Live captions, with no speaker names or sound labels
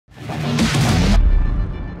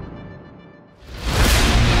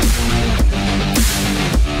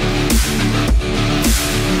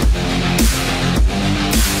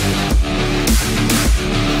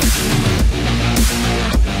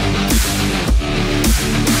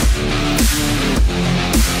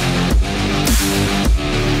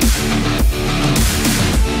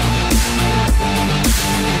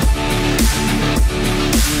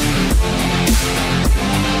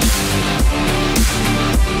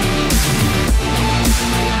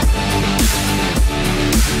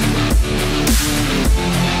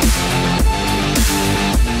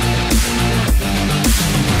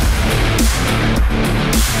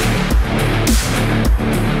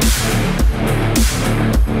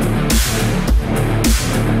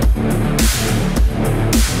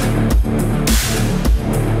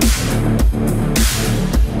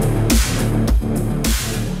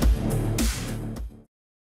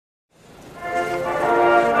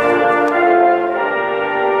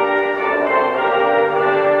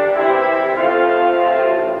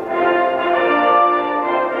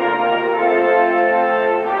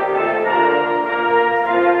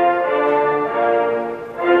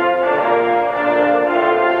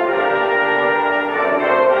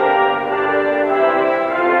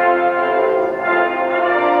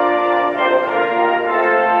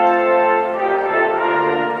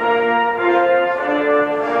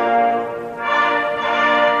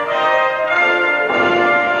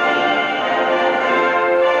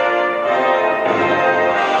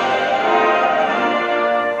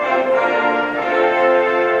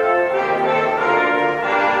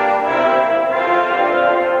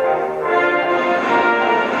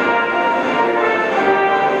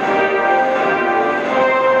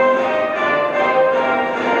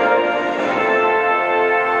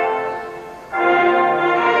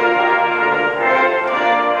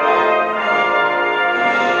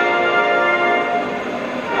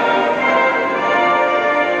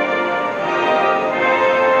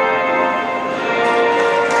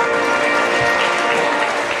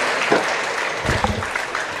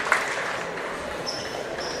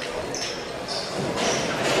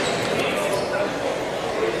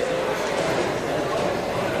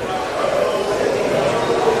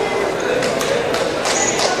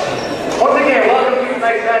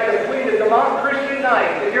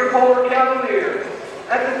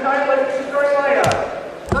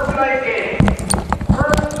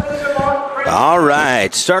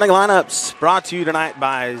right, starting lineups brought to you tonight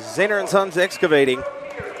by Zahner & Sons Excavating.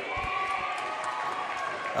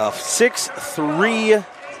 A 6'3",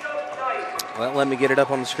 well, let me get it up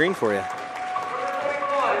on the screen for you.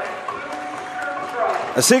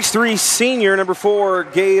 A 6'3" senior, number 4,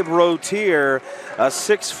 Gabe Rotier. A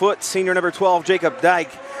 6-foot senior, number 12, Jacob Dyke.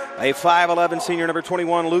 A 5'11" senior, number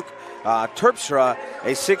 21, Luke Terpstra.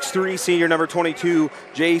 A 6'3" senior, number 22,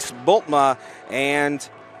 Jace Bultma. And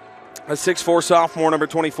a 6'4" sophomore, number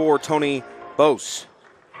 24, Tony Bose.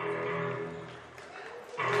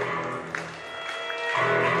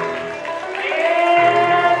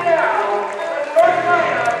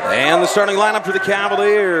 And the starting lineup for the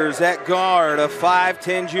Cavaliers at guard, a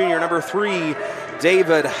 5'10" junior, number 3,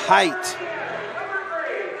 David Height.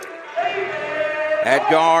 At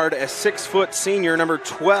guard, a 6-foot senior, number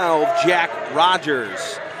 12, Jack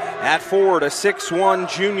Rogers. At forward, a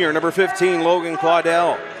 6'1" junior, number 15, Logan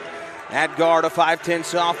Claudel. At guard, a 5'10"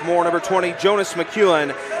 sophomore, number 20, Jonas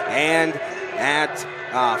McEwen. And at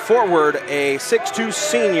forward, a 6'2"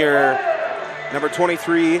 senior, number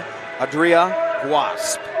 23, Adria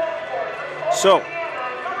Guasp. So,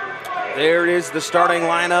 there is the starting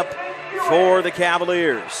lineup for the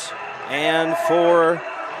Cavaliers and for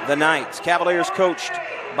the Knights. Cavaliers coached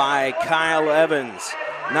by Kyle Evans.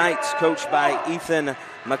 Knights coached by Ethan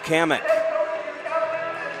McCamick.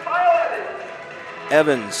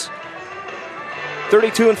 Evans,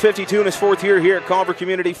 32-52 in his 4th year here at Culver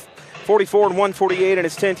Community, 44-148 in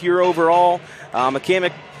his 10th year overall.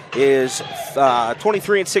 McCamick is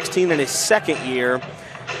 23-16 in his 2nd year.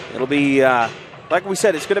 It'll be, like we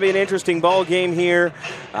said, it's going to be an interesting ball game here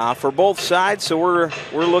for both sides, so we're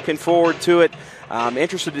looking forward to it.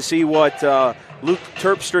 Interested to see what Luke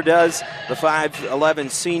Terpstra does, the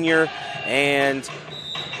 5'11" senior, and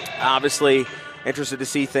obviously interested to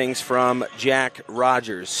see things from Jack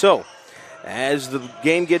Rogers. So, as the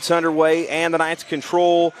game gets underway and the Knights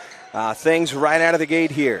control things right out of the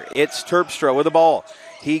gate here, it's Terpstra with the ball.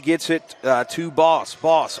 He gets it to Boss.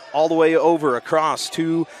 Boss all the way over across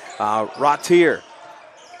to Rotier.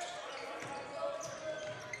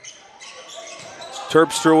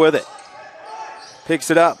 Terpstra with it.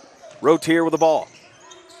 Picks it up. Rotier with the ball.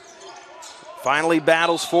 Finally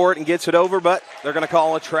battles for it and gets it over, but they're going to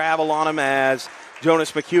call a travel on him as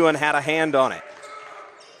Jonas McEwen had a hand on it.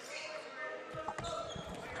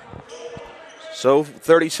 So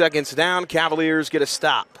 30 seconds down, Cavaliers get a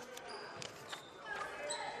stop.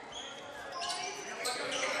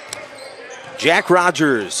 Jack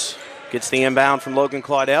Rogers gets the inbound from Logan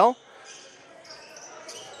Claudel.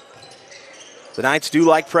 The Knights do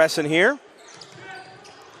like pressing here.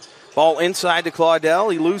 Ball inside to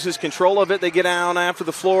Claudel. He loses control of it. They get down after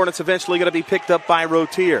the floor, and it's eventually going to be picked up by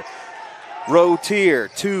Rotier. Rotier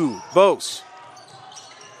to Bose.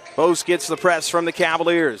 Bose gets the press from the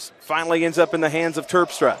Cavaliers. Finally ends up in the hands of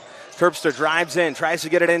Terpstra. Terpstra drives in, tries to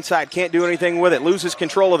get it inside, can't do anything with it, loses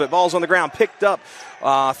control of it, ball's on the ground, picked up,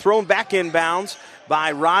 thrown back inbounds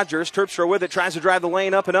by Rogers. Terpstra with it, tries to drive the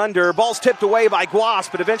lane up and under. Ball's tipped away by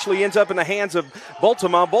Guasp, but eventually ends up in the hands of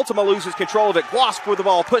Bultma. Bultma loses control of it. Guasp with the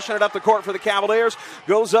ball, pushing it up the court for the Cavaliers.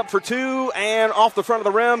 Goes up for 2 and off the front of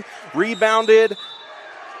the rim. Rebounded.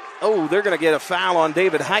 Oh, they're going to get a foul on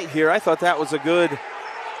David Height here. I thought that was a good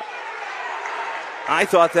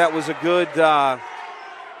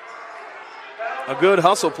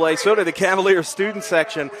hustle play. So did the Cavaliers student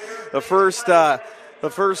section. The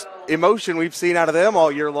first emotion we've seen out of them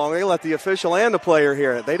all year long. They let the official and the player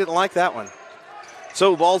hear it. They didn't like that one.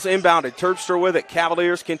 So ball's inbounded. Terpstra with it.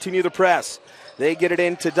 Cavaliers continue the press. They get it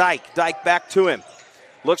into Dyke. Dyke back to him.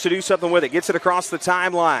 Looks to do something with it. Gets it across the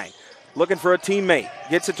timeline. Looking for a teammate.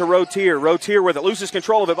 Gets it to Rotier. Rotier with it. Loses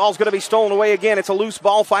control of it. Ball's going to be stolen away again. It's a loose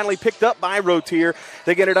ball. Finally picked up by Rotier.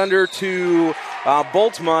 They get it under to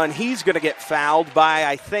Bultma, and he's going to get fouled by,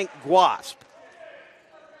 I think, Guasp.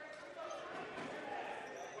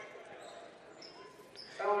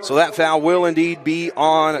 So that foul will indeed be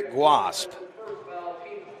on Guasp.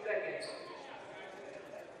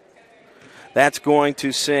 That's going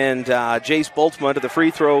to send Jace Bultma to the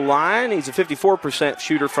free throw line. He's a 54%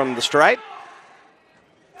 shooter from the stripe.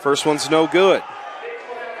 First one's no good.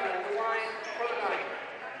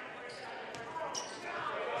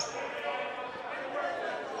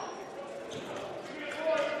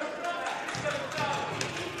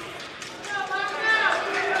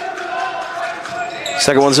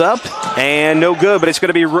 Second one's up and no good, but it's going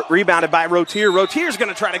to be rebounded by Rotier. Rotier's going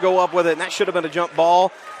to try to go up with it, and that should have been a jump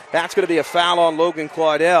ball. That's going to be a foul on Logan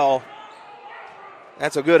Claudel.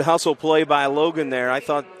 That's a good hustle play by Logan there. I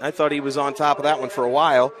thought he was on top of that one for a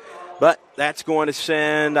while. But that's going to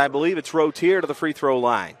send, I believe it's Rotier to the free throw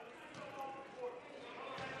line.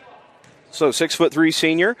 So 6'3"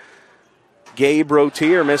 senior Gabe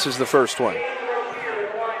Rotier misses the first one.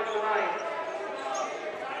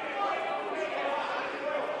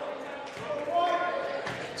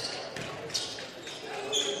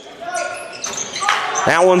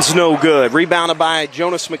 That one's no good. Rebounded by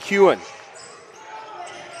Jonas McEwen.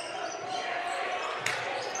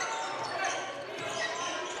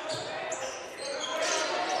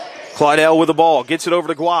 Claudel with the ball. Gets it over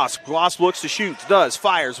to Gloss. Gloss looks to shoot. Does.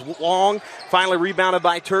 Fires. Long. Finally rebounded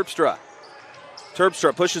by Terpstra.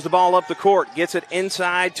 Terpstra pushes the ball up the court. Gets it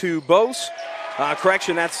inside to Bose.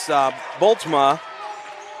 Correction, that's Boltma.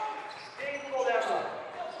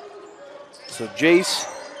 So Jace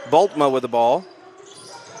Boltma with the ball.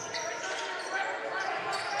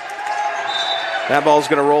 That ball's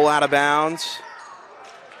going to roll out of bounds.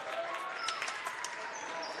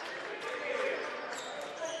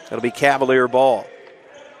 It'll be Cavalier ball.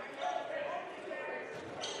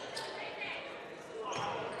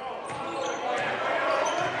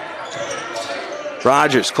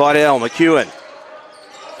 Rogers, Claudel, McEwen.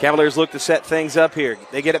 Cavaliers look to set things up here.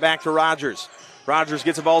 They get it back to Rogers. Rogers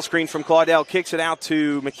gets a ball screen from Claudel, kicks it out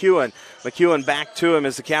to McEwen. McEwen back to him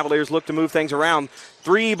as the Cavaliers look to move things around.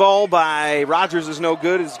 3 ball by Rogers is no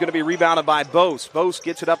good. It's going to be rebounded by Bose. Bose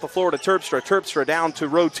gets it up the floor to Terpstra. Terpstra down to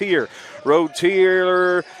Rotier.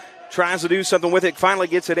 Rotier tries to do something with it, finally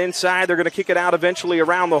gets it inside. They're going to kick it out eventually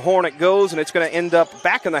around the horn. It goes, and it's going to end up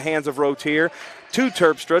back in the hands of Rotier to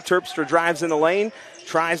Terpstra. Terpstra drives in the lane,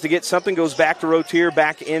 tries to get something, goes back to Rotier,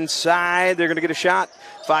 back inside. They're going to get a shot.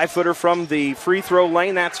 5-footer from the free throw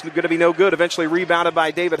lane. That's going to be no good. Eventually rebounded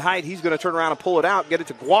by David Height. He's going to turn around and pull it out, get it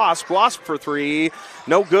to Gloss. Gloss for 3.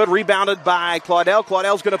 No good. Rebounded by Claudel.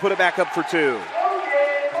 Claudel's going to put it back up for 2.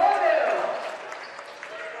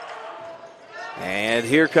 And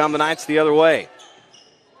here come the Knights the other way.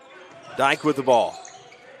 Dyke with the ball.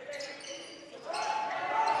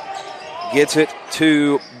 Gets it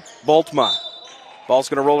to Boltma. Ball's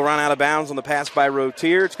going to roll around out of bounds on the pass by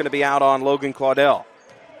Rotier. It's going to be out on Logan Claudel.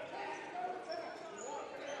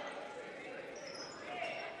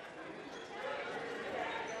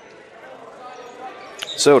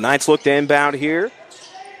 So Knights look to inbound here.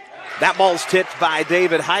 That ball's tipped by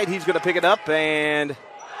David Height. He's going to pick it up, and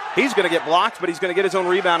he's going to get blocked, but he's going to get his own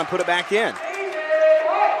rebound and put it back in.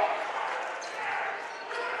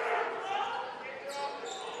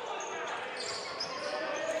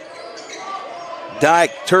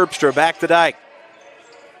 Dyke, Terpstra, back to Dyke.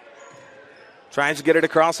 Tries to get it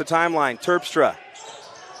across the timeline. Terpstra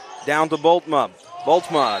down to Boltma.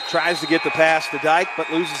 Boltma tries to get the pass to Dyke,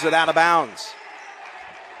 but loses it out of bounds.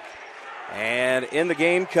 And in the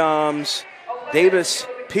game comes Davis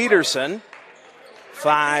Peterson,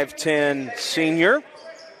 5'10" senior,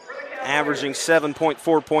 averaging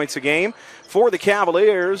 7.4 points a game. For the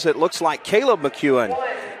Cavaliers, it looks like Caleb McEwen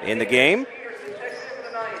in the game.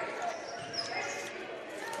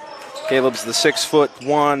 Caleb's the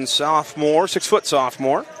 6'1" sophomore, 6-foot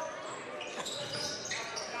sophomore.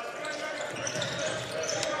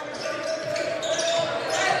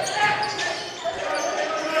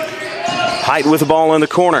 Height with the ball in the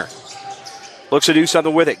corner. Looks to do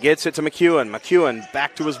something with it. Gets it to McEwen. McEwen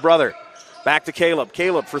back to his brother. Back to Caleb.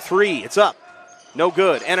 Caleb for 3. It's up. No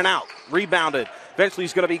good. In and out. Rebounded. Eventually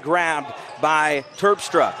he's going to be grabbed by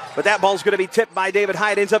Terpstra. But that ball's going to be tipped by David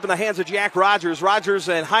Height. Ends up in the hands of Jack Rogers. Rogers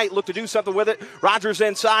and Height look to do something with it. Rogers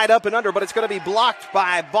inside, up and under, but it's going to be blocked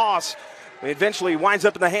by Boss. It eventually winds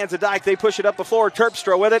up in the hands of Dyke. They push it up the floor.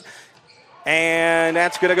 Terpstra with it. And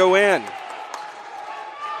that's going to go in.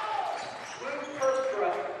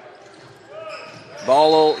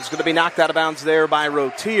 Ball is going to be knocked out of bounds there by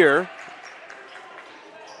Rotier.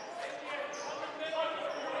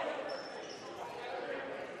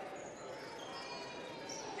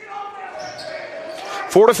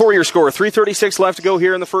 Four to 4 your score. 3:36 left to go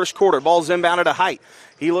here in the first quarter. Ball's inbounded to Height.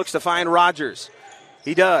 He looks to find Rogers.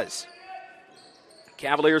 He does.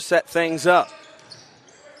 Cavaliers set things up.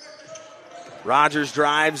 Rogers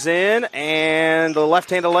drives in, and the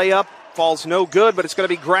left-handed layup falls no good, but it's going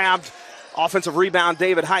to be grabbed. Offensive rebound,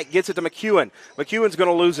 David Height gets it to McEwen. McEwen's going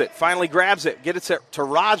to lose it. Finally grabs it. Gets it to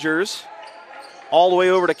Rogers. All the way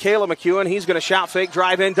over to Caleb McEwen. He's going to shout fake,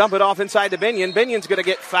 drive in, dump it off inside to Binion. Binion's going to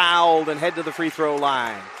get fouled and head to the free throw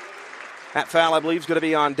line. That foul, I believe, is going to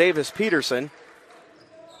be on Davis Peterson.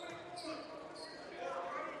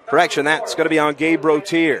 Correction, that's going to be on Gabe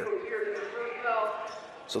Rotier.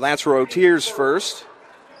 So that's Rotier's first.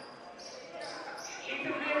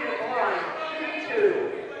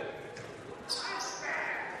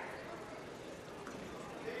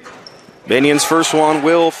 Binion's first one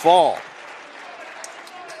will fall.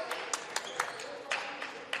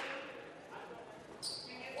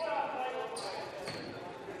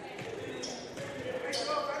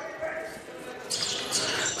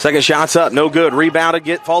 Second shot's up, no good.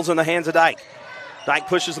 Rebounded, falls in the hands of Dyke. Dyke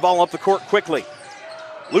pushes the ball up the court quickly.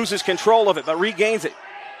 Loses control of it, but regains it.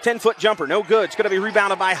 10-foot jumper, no good. It's going to be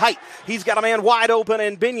rebounded by Height. He's got a man wide open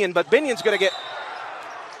in Binion, but Binion's going to get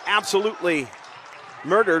absolutely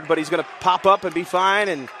murdered, but he's going to pop up and be fine,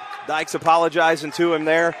 and Dyke's apologizing to him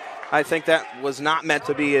there. I think that was not meant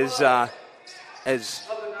to be as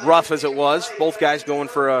rough as it was. Both guys going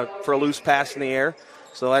for a loose pass in the air.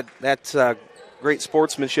 So that's great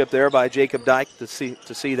sportsmanship there by Jacob Dyke to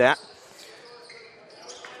see that.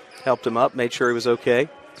 Helped him up, made sure he was okay.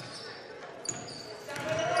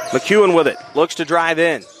 McEwen with it, looks to drive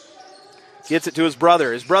in. Gets it to his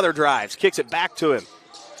brother. His brother drives, kicks it back to him.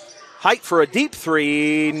 Height for a deep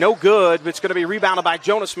three, no good, but it's going to be rebounded by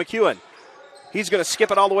Jonas McEwen. He's going to skip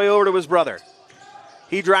it all the way over to his brother.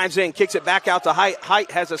 He drives in, kicks it back out to Height.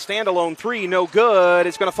 Height has a standalone three, no good.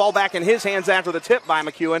 It's going to fall back in his hands after the tip by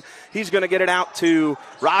McEwen. He's going to get it out to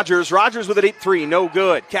Rogers. Rogers with a deep three, no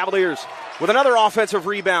good. Cavaliers with another offensive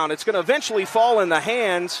rebound. It's going to eventually fall in the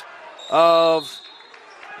hands of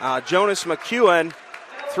Jonas McEwen.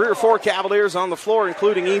 3 or 4 Cavaliers on the floor,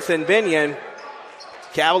 including Ethan Binion.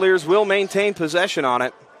 Cavaliers will maintain possession of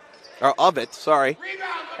it,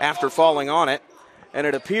 after falling on it. And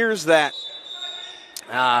it appears that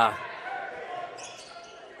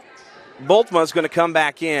Bultma's going to come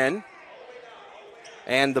back in,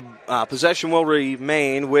 and the possession will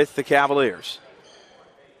remain with the Cavaliers.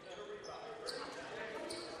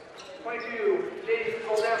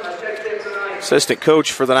 Assistant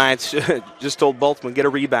coach for the Knights just told Bultman, get a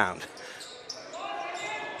rebound.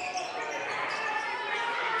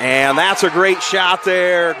 And that's a great shot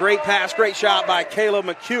there. Great pass, great shot by Caleb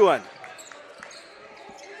McEwen.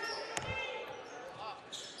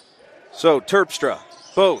 So Terpstra,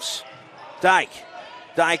 Bose, Dyke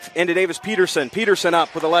into Davis Peterson. Peterson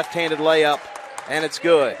up with a left-handed layup, and it's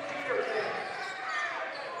good.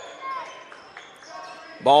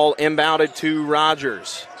 Ball inbounded to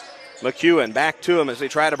Rogers. McEwen back to him as they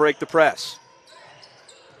try to break the press.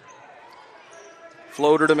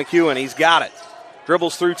 Floater to McEwen. He's got it.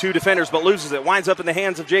 Dribbles through 2 defenders but loses it. Winds up in the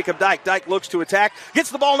hands of Jacob Dyke. Dyke looks to attack.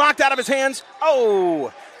 Gets the ball knocked out of his hands.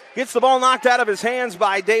 Gets the ball knocked out of his hands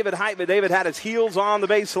by David Height, but David had his heels on the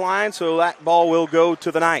baseline, so that ball will go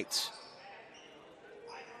to the Knights.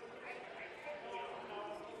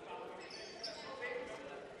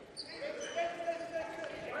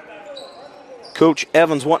 Coach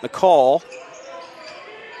Evans wanting to call.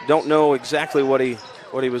 Don't know exactly what he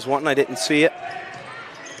was wanting. I didn't see it.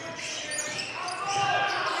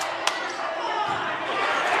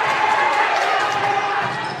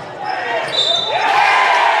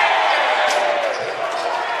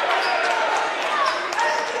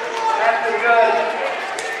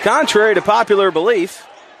 Contrary to popular belief,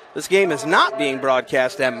 this game is not being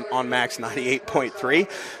broadcast on Max 98.3.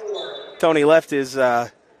 Tony left his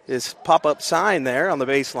pop-up sign there on the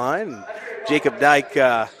baseline, and Jacob Dyke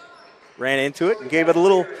ran into it and gave it a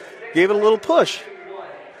little push.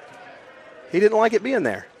 He didn't like it being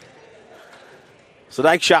there. So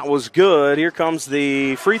Dyke's shot was good. Here comes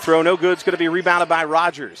the free throw. No good. It's going to be rebounded by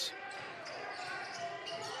Rogers.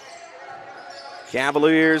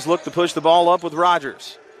 Cavaliers look to push the ball up with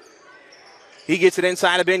Rogers. He gets it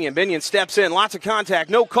inside of Binion. Binion steps in. Lots of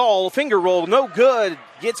contact. No call. Finger roll. No good.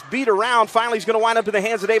 Gets beat around. Finally, he's going to wind up in the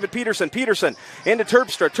hands of David Peterson. Peterson into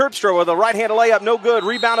Terpstra. Terpstra with a right-handed layup. No good.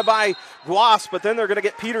 Rebounded by Guas, but then they're going to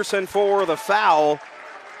get Peterson for the foul.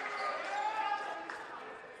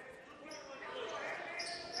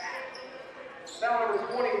 Foul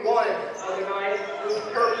number 21 of the night.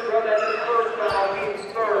 Terpstra. That's his first foul, means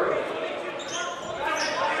third.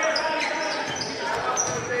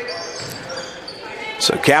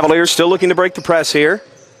 So Cavaliers still looking to break the press here.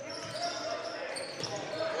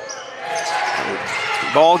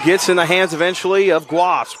 Ball gets in the hands eventually of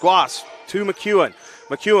Guas. Guas to McEwen.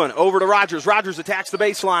 McEwen over to Rogers. Rogers attacks the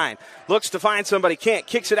baseline. Looks to find somebody. Can't.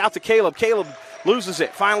 Kicks it out to Caleb. Caleb loses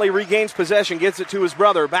it. Finally regains possession. Gets it to his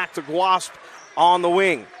brother. Back to Guas on the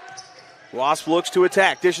wing. Guas looks to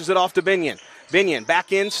attack. Dishes it off to Binion. Binion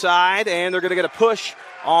back inside, and they're going to get a push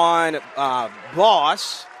on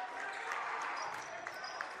Boss.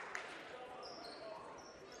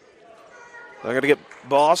 They're going to get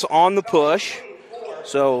Boss on the push.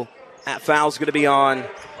 So that foul's going to be on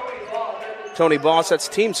Tony Boss. That's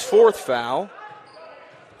team's 4th foul.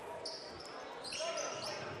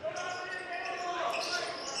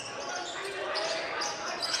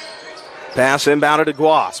 Pass inbounded to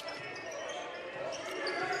Guasp.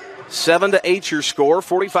 7-8 your score.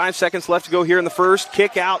 45 seconds left to go here in the first.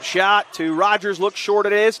 Kick out shot to Rogers. Looks short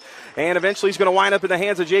it is. And eventually he's going to wind up in the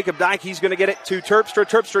hands of Jacob Dyke. He's going to get it to Terpstra.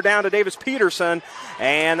 Terpstra down to Davis Peterson.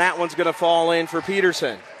 And that one's going to fall in for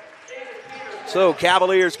Peterson. So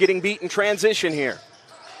Cavaliers getting beat in transition here.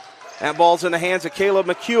 That ball's in the hands of Caleb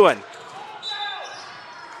McEwen.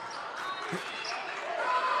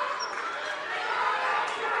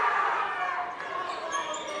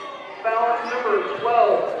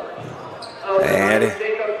 And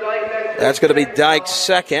that's going to be Dyke's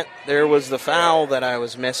second. There was the foul that I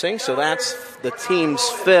was missing, so that's the team's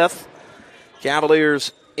fifth.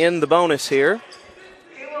 Cavaliers in the bonus here.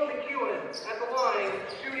 Caleb McEwen at the line,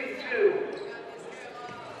 shooting 2.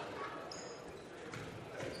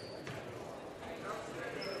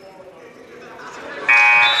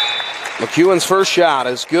 McEwen's first shot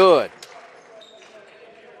is good.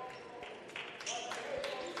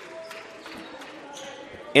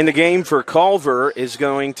 In the game for Culver is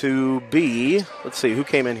going to be, let's see, who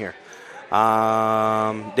came in here?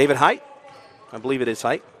 David Height. I believe it is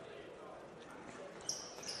Height.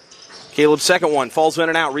 Caleb's second one falls in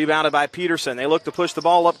and out, rebounded by Peterson. They look to push the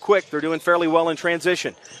ball up quick. They're doing fairly well in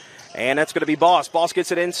transition. And that's going to be Boss. Boss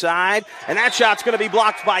gets it inside, and that shot's going to be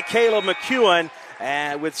blocked by Caleb McEwen.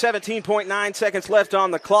 And with 17.9 seconds left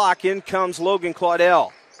on the clock, in comes Logan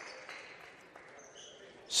Claudel.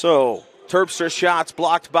 So Terpstra shots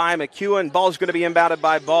blocked by McEwen. Ball's going to be inbounded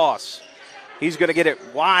by Boss. He's going to get it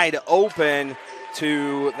wide open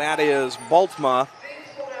to, that is, Bultma.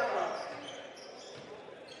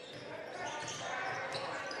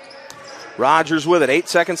 Rogers with it. 8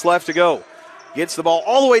 seconds left to go. Gets the ball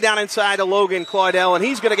all the way down inside to Logan Claudel, and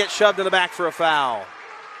he's going to get shoved in the back for a foul.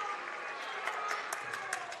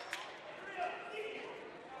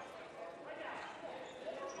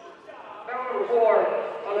 Foul number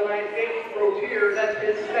 4 on the night, Gates Rotier. That's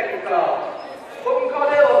his second foul. Logan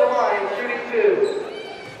Claudel on the line, shooting 2.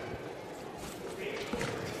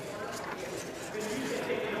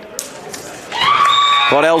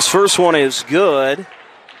 Claudel's first one is good.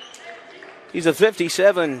 He's a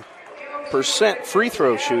 57% free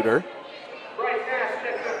throw shooter. Bryce Nash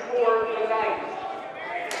checks in 4 for the night.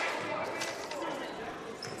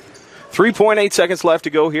 3.8 seconds left to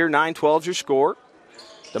go here. 9-12 your score.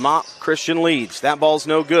 Demotte Christian leads. That ball's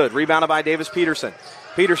no good. Rebounded by Davis Peterson.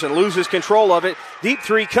 Peterson loses control of it. Deep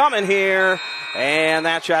three coming here. And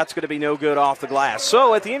that shot's going to be no good off the glass.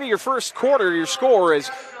 So at the end of your first quarter, your score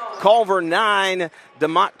is Culver 9,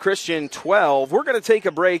 Demotte Christian 12. We're going to take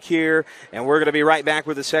a break here, and we're going to be right back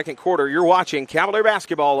with the second quarter. You're watching Cavalier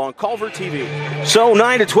basketball on Culver TV. So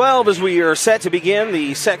 9-12 as we are set to begin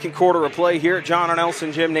the second quarter of play here at John R.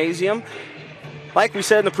 Nelson Gymnasium. Like we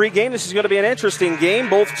said in the pregame, this is going to be an interesting game.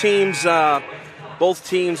 Both teams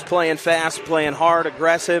playing fast, playing hard,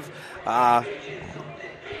 aggressive.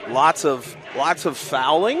 Lots of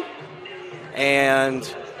fouling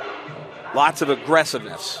and lots of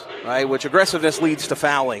aggressiveness, right? Which aggressiveness leads to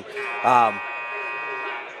fouling.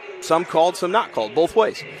 Some called, some not called, both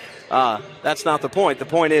ways. That's not the point. The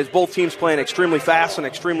point is both teams playing extremely fast and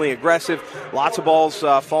extremely aggressive. Lots of balls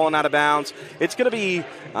falling out of bounds. It's going to be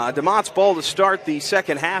Demotte's ball to start the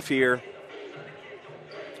second half here.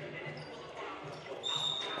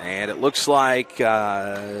 And it looks like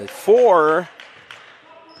for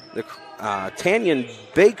the Tanyan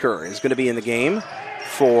Baker is going to be in the game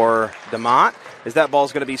for Demotte, as that ball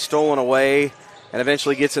is going to be stolen away and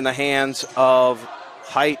eventually gets in the hands of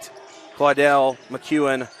Height, Claudel,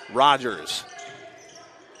 McEwen, Rogers.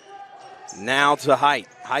 Now to Height.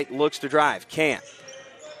 Height looks to drive, can't.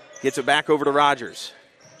 Gets it back over to Rogers.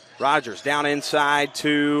 Rogers down inside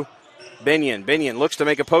to Binion. Binion looks to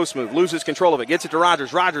make a post move, loses control of it, gets it to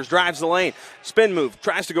Rogers. Rogers drives the lane, spin move,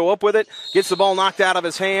 tries to go up with it, gets the ball knocked out of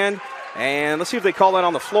his hand. And let's see if they call that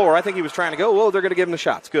on the floor. I think he was trying to go. Whoa, they're going to give him the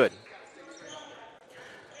shots. Good.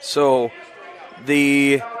 So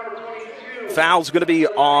the foul's going to be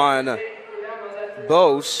on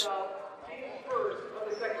Bose.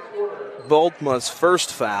 Bultma's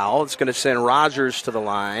first foul. It's going to send Rogers to the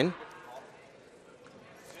line.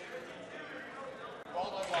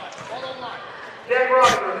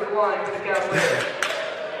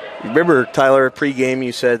 Remember, Tyler, pregame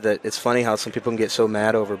you said that it's funny how some people can get so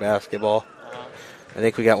mad over basketball. I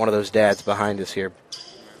think we got one of those dads behind us here.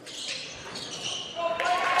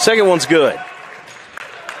 Second one's good.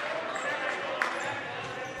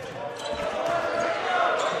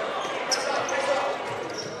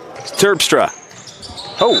 Terpstra.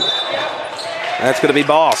 Oh, that's going to be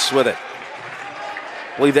Boss with it.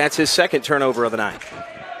 I believe that's his second turnover of the night.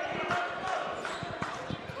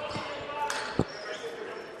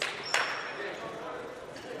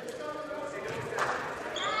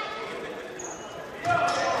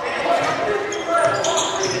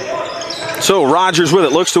 So Rogers with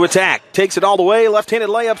it, looks to attack. Takes it all the way, left-handed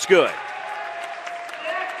layup's good.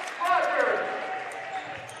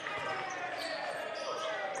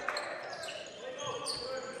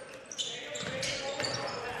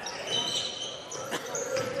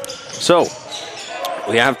 So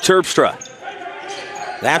we have Terpstra.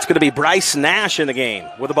 That's going to be Bryce Nash in the game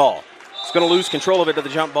with the ball. He's going to lose control of it to the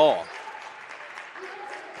jump ball.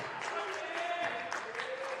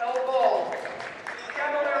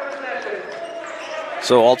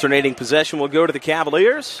 So alternating possession will go to the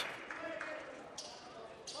Cavaliers.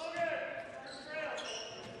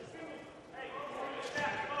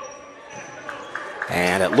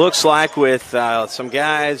 And it looks like with some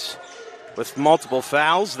guys with multiple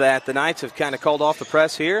fouls that the Knights have kind of called off the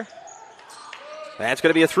press here. That's going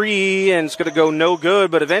to be a three, and it's going to go no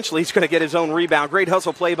good, but eventually he's going to get his own rebound. Great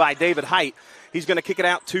hustle play by David Height. He's going to kick it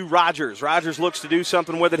out to Rogers. Rogers looks to do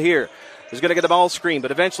something with it here. He's going to get the ball screen,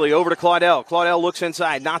 but eventually over to Claudel. Claudel looks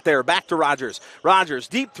inside, not there. Back to Rogers. Rogers,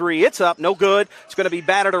 deep three. It's up, no good. It's going to be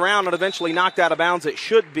batted around and eventually knocked out of bounds. It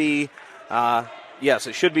should be, yes,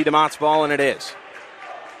 it should be Demotte's ball, and it is.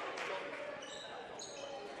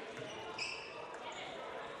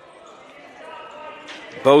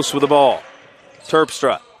 Bose with the ball.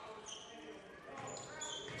 Terpstra.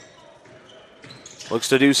 Looks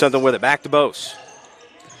to do something with it. Back to Bose.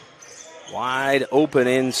 Wide open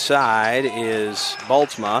inside is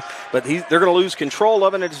Baltma, but they're going to lose control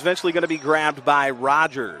of it, and it's eventually going to be grabbed by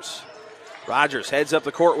Rogers. Rogers heads up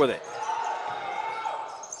the court with it.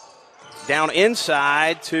 Down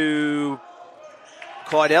inside to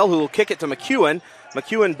Claudel, who will kick it to McEwen.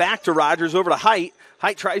 McEwen back to Rogers, over to Height.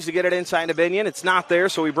 Height tries to get it inside to Binion. It's not there,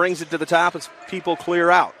 so he brings it to the top as people clear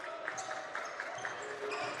out.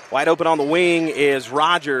 Wide open on the wing is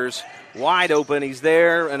Rogers. Wide open, he's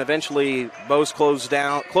there, and eventually Bose closes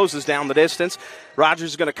down the distance. Rogers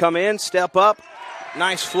is going to come in, step up.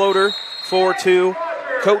 Nice floater, 4-2.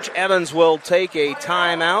 Coach Evans will take a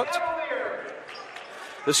timeout.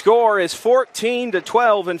 The score is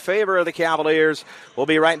 14-12 in favor of the Cavaliers. We'll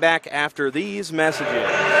be right back after these messages.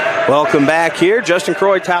 Welcome back here. Justin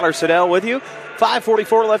Croy, Tyler Siddell with you.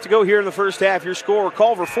 5:44 left to go here in the first half. Your score,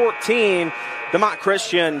 Culver 14, Demotte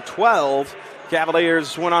Christian 12.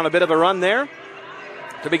 Cavaliers went on a bit of a run there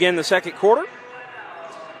to begin the second quarter.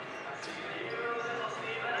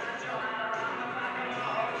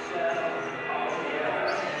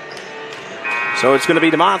 So it's going to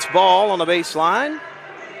be Demotte's ball on the baseline.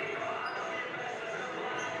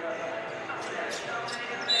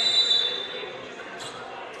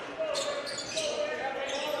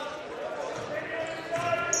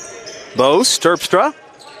 Bose, Terpstra.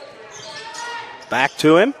 Back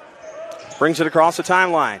to him. Brings it across the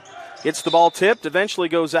timeline. Gets the ball tipped. Eventually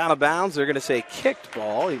goes out of bounds. They're going to say kicked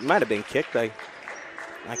ball. It might have been kicked. I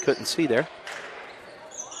couldn't see there.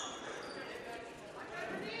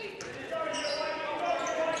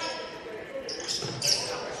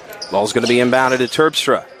 Ball's going to be inbounded to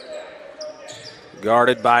Terpstra.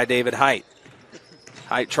 Guarded by David Height.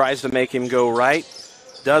 Height tries to make him go right.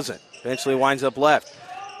 Doesn't. Eventually winds up left.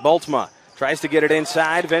 Baltma tries to get it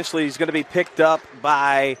inside. Eventually he's going to be picked up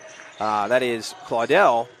by, that is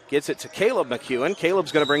Claudel. Gets it to Caleb McEwen.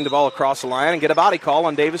 Caleb's going to bring the ball across the line and get a body call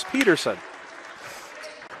on Davis Peterson.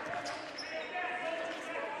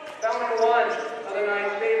 Foul number 1 on the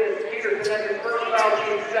night, Davis Peterson. That's his first foul,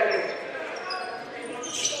 team second.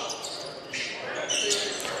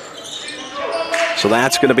 So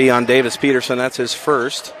that's going to be on Davis Peterson. That's his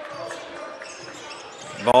first.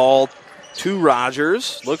 Ball to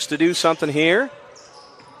Rogers. Looks to do something here.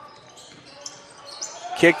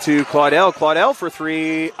 Kick to Claudel. Claudel for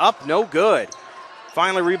three. Up, no good.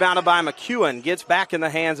 Finally rebounded by McEwen. Gets back in the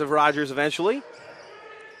hands of Rogers eventually.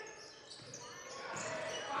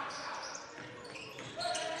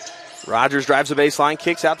 Rogers drives the baseline.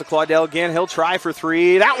 Kicks out to Claudel again. He'll try for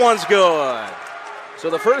three. That one's good. So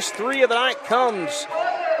the first three of the night comes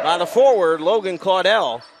by the forward, Logan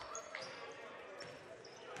Claudel.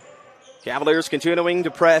 Cavaliers continuing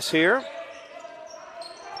to press here.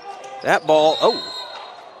 That ball,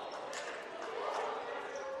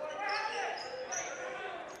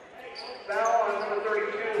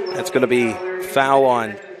 That's going to be foul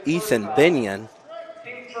on Ethan Binion.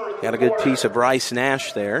 Got a good piece of Bryce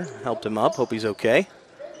Nash there. Helped him up. Hope he's okay.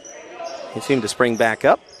 He seemed to spring back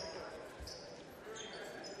up.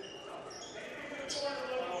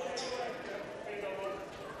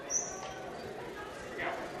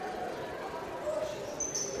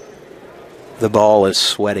 The ball is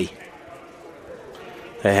sweaty.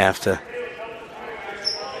 They have to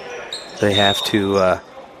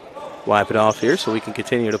wipe it off here so we can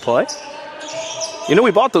continue to play. You know,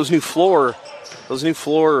 we bought those new floor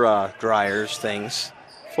dryers things,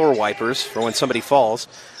 floor wipers for when somebody falls.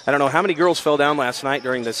 I don't know how many girls fell down last night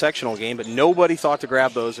during the sectional game, but nobody thought to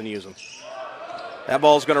grab those and use them. That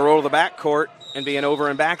ball's going to roll to the backcourt and be an over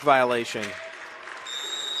and back violation.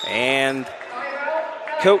 And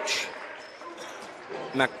Coach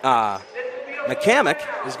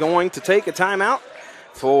McCamick is going to take a timeout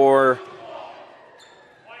for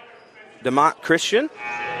Demotte Christian.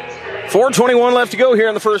 4:21 left to go here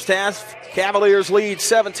in the first half. Cavaliers lead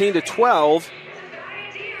 17-12.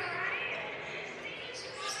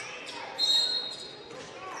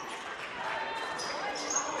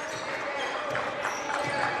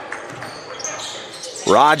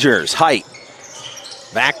 Rogers, height.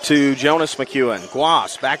 Back to Jonas McEwen.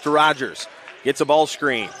 Guas, back to Rogers. Gets a ball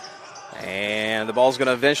screen. And the ball's going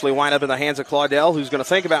to eventually wind up in the hands of Claudel, who's going to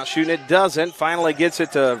think about shooting it. Doesn't. Finally gets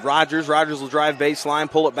it to Rogers. Rogers will drive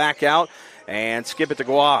baseline, pull it back out, and skip it to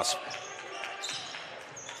Guas.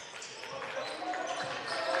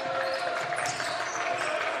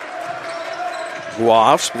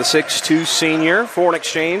 Guas, the 6'2 senior, foreign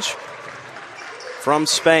exchange from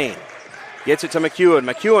Spain. Gets it to McEwen.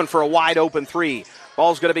 McEwen for a wide open three.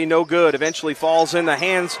 Ball's going to be no good. Eventually falls in the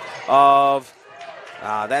hands of,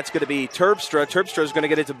 that's going to be Terpstra. Terpstra is going to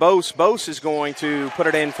get it to Bose. Bose is going to put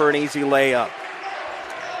it in for an easy layup.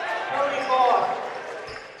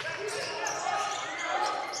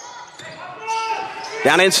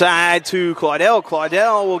 Down inside to Claudel.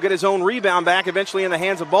 Claudel will get his own rebound back eventually in the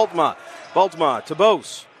hands of Baltima. Baltima to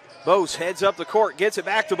Bose. Bose heads up the court, gets it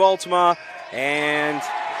back to Baltima, and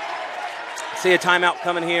see a timeout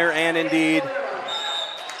coming here, and indeed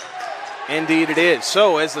it is.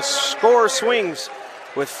 So as the score swings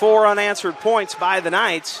with 4 unanswered points by the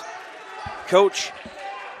Knights, Coach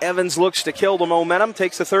Evans looks to kill the momentum,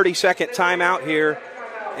 takes a 30-second timeout here,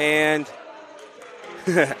 and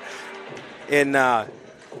in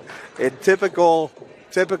typical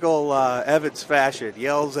Evans fashion,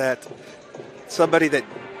 yells at somebody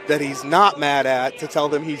that he's not mad at to tell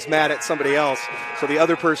them he's mad at somebody else so the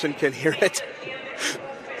other person can hear it.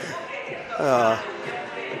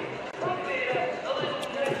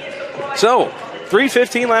 So,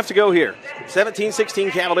 3:15 left to go here.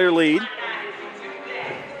 17-16 Cavalier lead.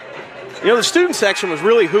 You know, the student section was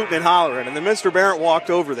really hooting and hollering, and then Mr. Barrett walked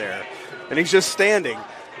over there, and he's just standing.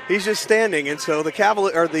 And so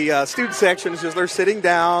the student section is just, they're sitting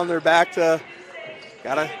down, they're back to,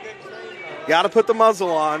 gotta put the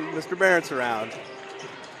muzzle on. Mr. Barrett's around.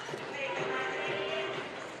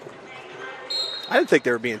 I didn't think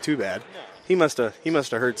they were being too bad. He must have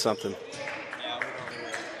heard something.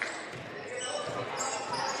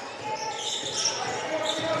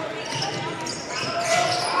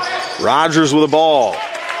 Rogers with the ball.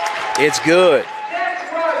 It's good.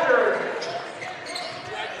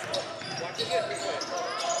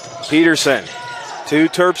 Peterson to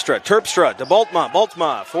Terpstra. Terpstra to Baltima.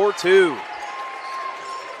 Baltima 4-2.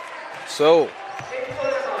 So,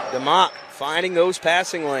 Demotte finding those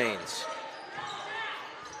passing lanes.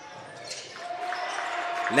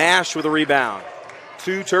 Nash with a rebound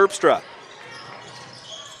to Terpstra.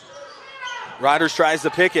 Riders tries to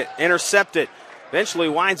pick it, intercept it. Eventually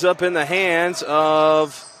winds up in the hands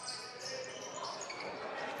of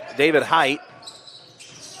David Height.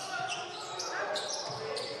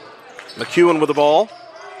 McEwen with the ball.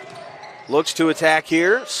 Looks to attack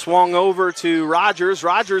here. Swung over to Rogers.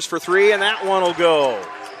 Rogers for 3, and that one will go.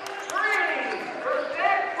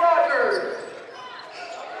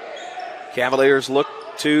 Cavaliers look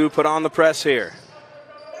to put on the press here.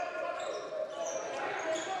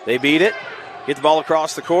 They beat it. Get the ball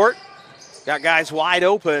across the court. Got guys wide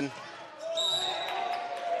open.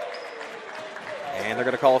 And they're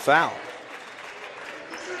going to call a foul.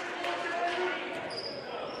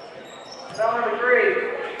 Foul number 3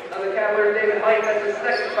 on the Cavaliers, David Height. That's his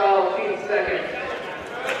second foul, team second.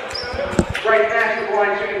 Right Nash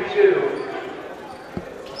line shooting 2.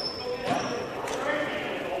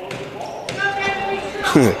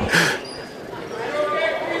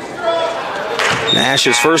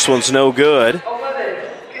 Nash's first one's no good.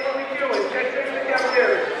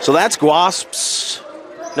 So that's Guasp's.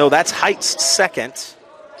 No, that's Height's second.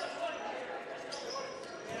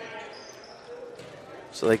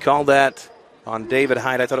 So they called that on David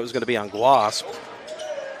Height. I thought it was going to be on Guasp.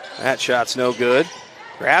 That shot's no good.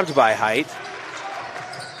 Grabbed by Height.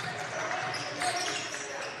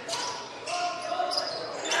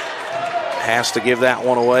 Has to give that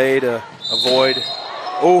one away to avoid.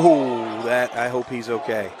 Oh, that, I hope he's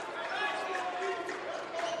okay.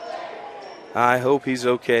 I hope he's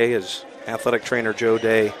okay as athletic trainer Joe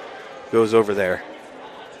Day goes over there.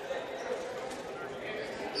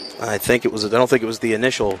 I don't think it was the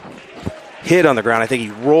initial hit on the ground. I think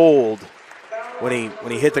he rolled when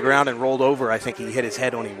he hit the ground and rolled over. I think he hit his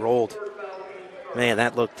head when he rolled. Man,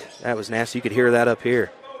 that was nasty. You could hear that up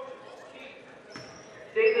here.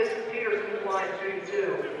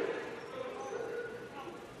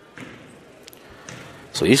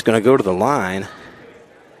 So he's going to go to the line.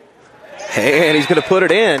 And he's going to put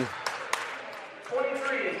it in.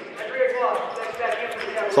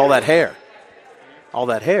 It's all that hair. All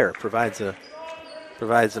that hair provides a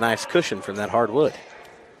nice cushion from that hard wood.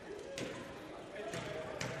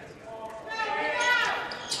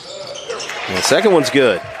 And the second one's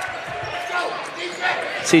good.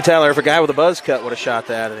 See, Tyler, if a guy with a buzz cut would have shot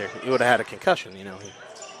that, he would have had a concussion, you know.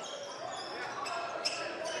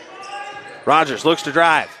 Rogers looks to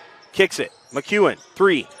drive. Kicks it. McEwen,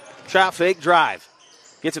 3. Shot fake, drive.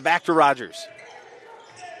 Gets it back to Rogers.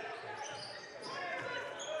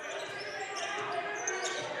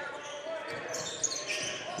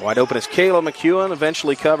 Wide open is Caleb McEwen,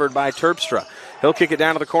 eventually covered by Terpstra. He'll kick it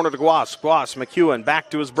down to the corner to Guas. Guas, McEwen, back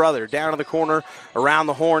to his brother. Down to the corner, around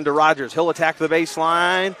the horn to Rogers. He'll attack the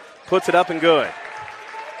baseline, puts it up and good.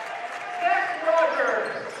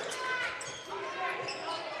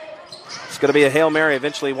 It's going to be a Hail Mary.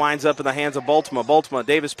 Eventually winds up in the hands of Baltimore. Baltimore,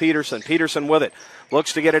 Davis Peterson. Peterson with it.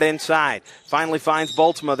 Looks to get it inside. Finally finds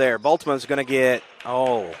Baltimore there. Baltimore's going to get,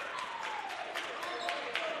 Foul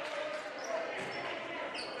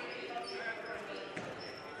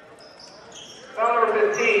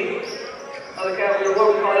number 15 of the Cavalier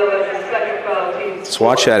Logan Cardell, that's his second foul team. Let's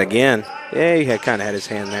watch that again. Yeah, he kind of had his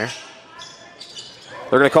hand there.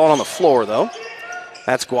 They're going to call it on the floor, though.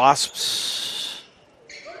 That's Guasps.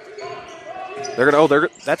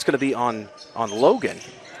 That's going to be on Logan.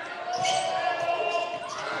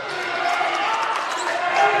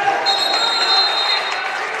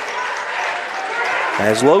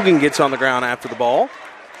 As Logan gets on the ground after the ball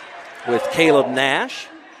with Caleb Nash.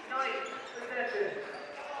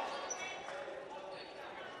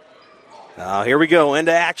 Here we go,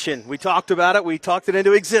 into action. We talked about it. We talked it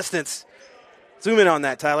into existence. Zoom in on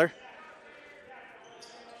that, Tyler.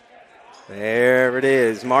 There it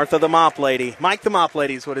is. Martha the Mop Lady. Mike the Mop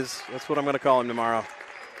Lady is that's what I'm going to call him tomorrow.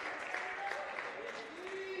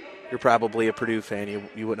 You're probably a Purdue fan.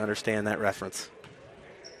 You wouldn't understand that reference.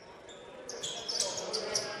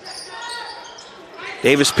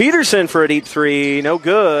 Davis Peterson for a deep 3. No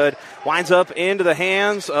good. Winds up into the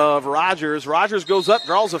hands of Rogers. Rogers goes up,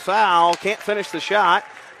 draws a foul. Can't finish the shot,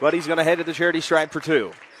 but he's going to head to the charity stripe for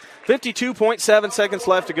 2. 52.7 seconds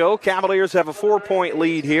left to go. Cavaliers have a 4-point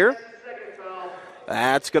lead here.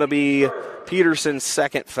 That's going to be Peterson's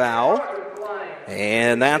second foul.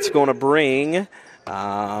 And that's going to bring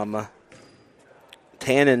Tannen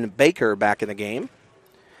Baker back in the game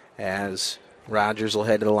as Rogers will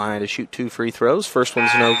head to the line to shoot 2 free throws. First one's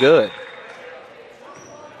no good.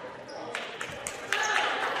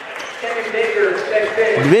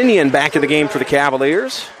 Vinian back in the game for the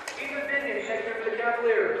Cavaliers.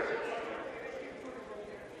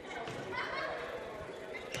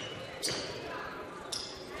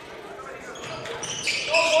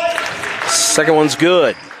 Second one's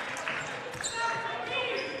good.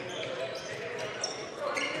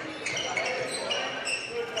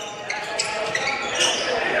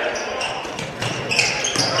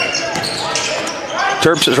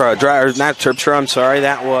 Terpstra, I'm sorry.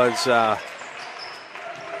 That was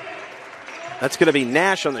that's going to be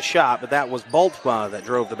Nash on the shot, but that was Baltma that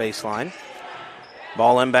drove the baseline.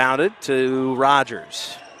 Ball inbounded to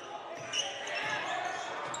Rogers.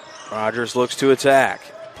 Rogers looks to attack.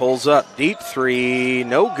 Pulls up, deep 3,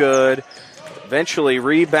 no good. Eventually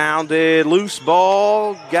rebounded, loose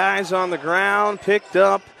ball. Guys on the ground, picked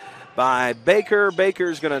up by Baker.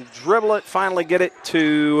 Baker's going to dribble it, finally get it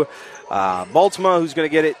to Baltimore, who's going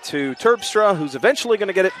to get it to Terpstra, who's eventually going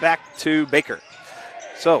to get it back to Baker.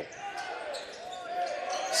 So,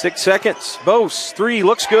 6 seconds. Bose, 3,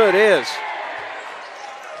 looks good, is.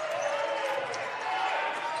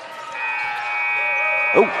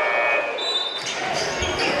 Oh.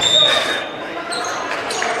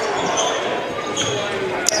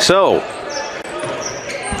 So,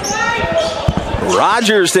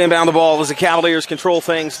 Rogers to inbound the ball as the Cavaliers control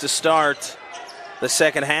things to start the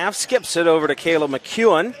second half. Skips it over to Caleb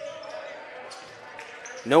McEwen.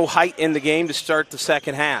 No height in the game to start the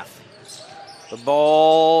second half. The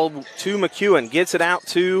ball to McEwen. Gets it out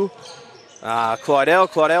to Claudel.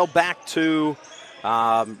 Claudel back to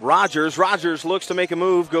Rogers. Rogers looks to make a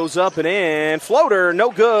move. Goes up and in. Floater,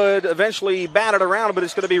 no good. Eventually batted around, but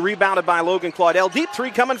it's going to be rebounded by Logan Claudel. Deep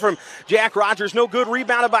 3 coming from Jack Rogers. No good.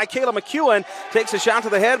 Rebounded by Caleb McEwen. Takes a shot to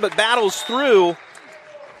the head, but battles through.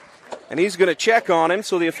 and he's going to check on him.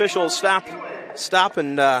 So the officials stop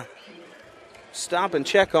and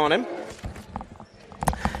check on him.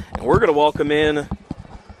 And we're going to welcome in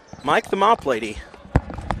Mike the Mop Lady.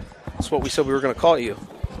 That's what we said we were going to call you.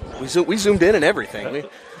 We zoomed in and everything.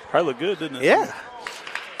 Probably looked good, didn't it? Yeah.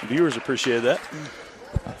 The viewers appreciated that.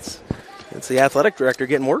 It's the athletic director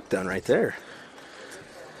getting work done right there.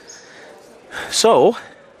 So,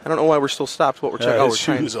 I don't know why we're still stopped. What we're checking. His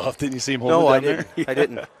shoe was off. Didn't you see him holding it down there? I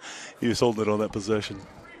didn't. He was holding it on that possession.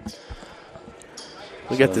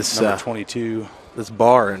 We got this number 22. This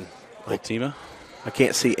bar, and Ultima. I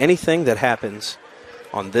can't see anything that happens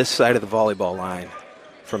on this side of the volleyball line,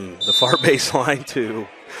 from the far baseline to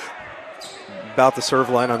about the serve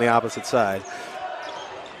line on the opposite side.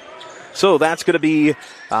 So that's going to be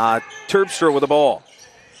Terpstra with the ball.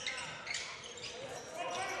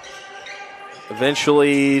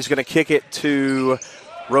 Eventually, he's going to kick it to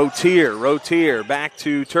Rotier. Rotier back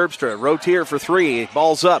to Terpstra. Rotier for three.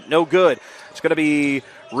 Ball's up. No good. It's going to be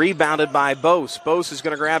rebounded by Bose. Bose is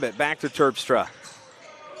going to grab it. Back to Terpstra.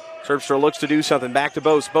 Terpstra looks to do something. Back to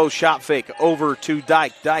Bose. Bose shot fake over to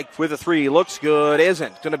Dyke. Dyke with a three. Looks good.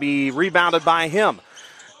 Isn't. Going to be rebounded by him.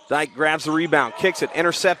 Dyke grabs the rebound. Kicks it.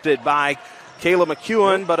 Intercepted by Kayla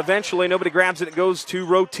McEwen, but eventually nobody grabs it. It goes to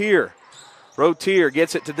Rotier. Rotier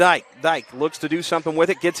gets it to Dyke. Dyke looks to do something with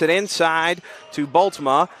it. Gets it inside to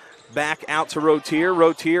Baltima. Back out to Rotier.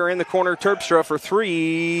 Rotier in the corner. Terpstra for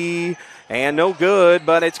three. And no good,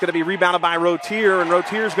 but it's going to be rebounded by Rotier, and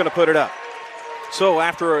Rotier's going to put it up. So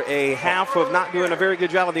after a half of not doing a very good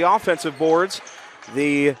job on the offensive boards,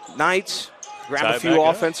 the Knights grab a few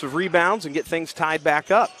offensive rebounds and get things tied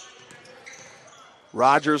back up.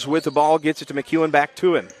 Rogers with the ball, gets it to McEwen, back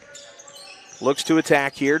to him. Looks to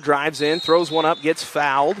attack here, drives in, throws one up, gets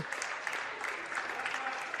fouled.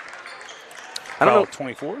 I don't know.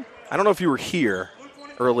 24? I don't know if you were here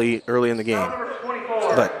early in the game,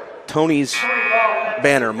 but Tony's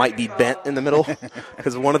banner might be bent in the middle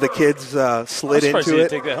because one of the kids slid into it. He didn't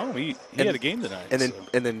take that home. He had a game tonight.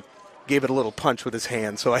 And then gave it a little punch with his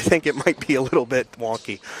hand, so I think it might be a little bit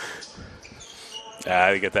wonky.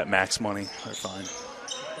 They get that max money. They're fine.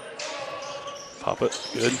 Pop it.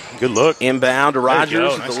 Good look. Inbound to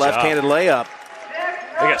Rogers with the left-handed layup.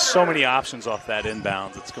 They got so many options off that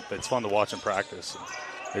inbound. It's fun to watch in practice.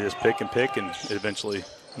 They just pick, and eventually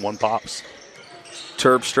one pops.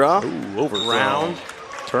 Terpstra. Ooh, over round.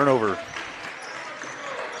 Turnover.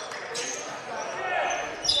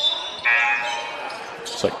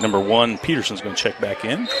 It's like number one, Peterson's going to check back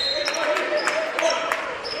in.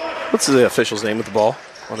 What's the official's name with the ball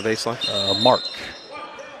on the baseline? Mark.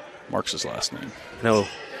 Mark's his last name. No,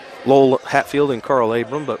 Lowell Hatfield and Carl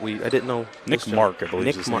Abram, but I didn't know. Nick Mark, I believe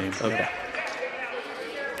is his name. Okay.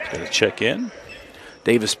 Going to check in.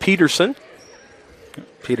 Davis Peterson.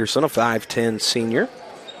 Peterson, a 5'10 senior.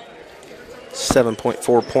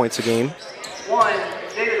 7.4 points a game.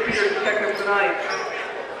 Davis Peterson checking up tonight.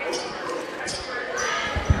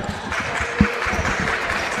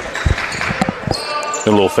 A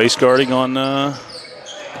little face guarding on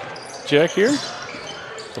Jack here.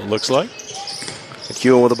 It looks like.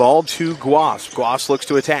 McEwen with the ball to Guas. Guas looks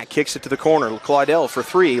to attack, kicks it to the corner. Claudel for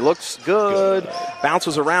three. Looks good.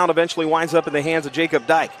 Bounces around, eventually winds up in the hands of Jacob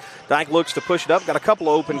Dyke. Dyke looks to push it up. Got a couple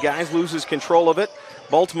of open guys, loses control of it.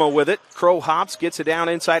 Baltimore with it. Crow hops, gets it down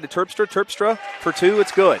inside to Terpstra. Terpstra for two.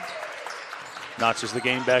 It's good. Notches the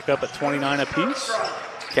game back up at 29 apiece.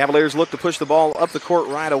 Cavaliers look to push the ball up the court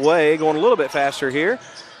right away. Going a little bit faster here.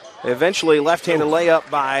 Eventually, left-handed layup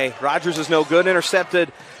by Rogers is no good.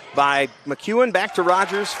 Intercepted by McEwen. Back to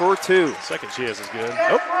Rogers for two. Second chance is good.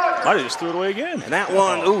 Oh, might have just threw it away again. And that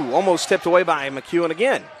one, almost tipped away by McEwen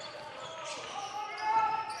again.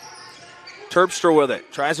 Terpstra with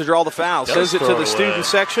it. Tries to draw the foul. Sends it to the student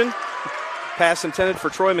section. Pass intended for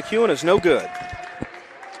Troy McEwen is no good.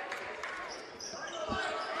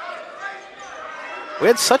 We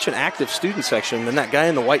had such an active student section, and that guy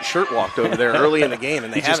in the white shirt walked over there early in the game,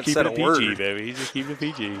 and they haven't said a word. PG, baby. He's just keeping it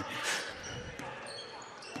PG.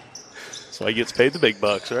 So he gets paid the big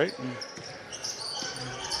bucks, right?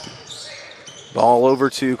 Ball over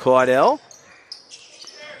to Claudel.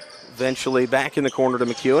 Eventually back in the corner to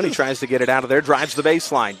McEwen. He tries to get it out of there, drives the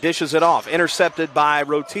baseline, dishes it off. Intercepted by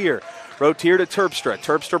Rotier. Rotier to Terpstra.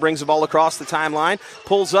 Terpstra brings the ball across the timeline,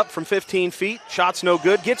 pulls up from 15 feet. Shot's no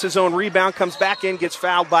good. Gets his own rebound, comes back in, gets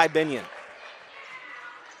fouled by Binion.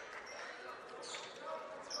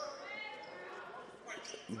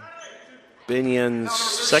 Binion's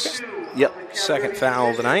second? Yep, second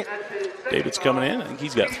foul of the night. David's coming in. I think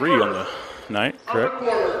he's got 3 on the night, correct?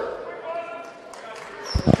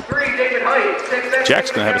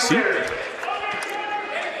 Jack's going to have a seat.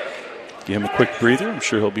 Give him a quick breather. I'm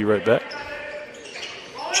sure he'll be right back.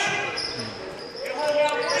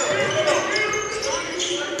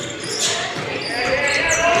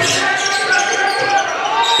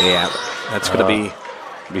 Yeah, that's going to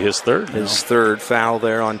be his third. His third foul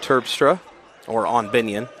there on Terpstra, or on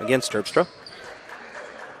Binion against Terpstra.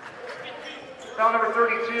 Foul number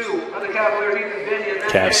 32 on the Cavaliers, Ethan Binion.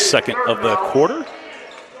 Cavs' second of the quarter.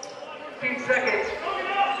 15 seconds.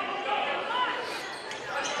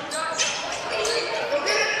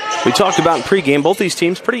 We talked about in pregame, both these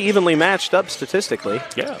teams pretty evenly matched up statistically.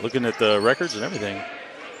 Yeah, looking at the records and everything.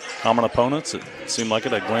 Common opponents, it seemed like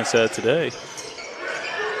it. I glanced at it today.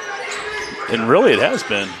 And really, it has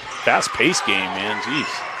been fast-paced game, man. Jeez.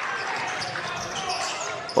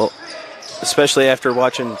 Well, especially after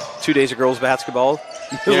watching 2 days of girls basketball.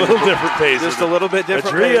 A little different pace. Just a little bit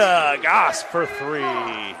different Adria Goss for three.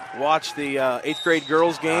 Watch the 8th grade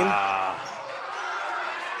girls game.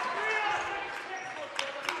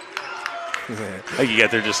 I think you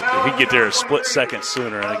get there just if you get there a split second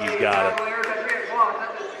sooner, I think you've got it.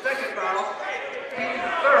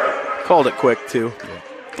 Called it quick, too. Yeah.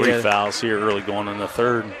 Three fouls here early going in the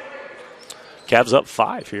third. Cavs up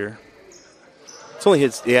 5 here. It's only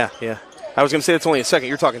his, yeah. I was going to say it's only a second.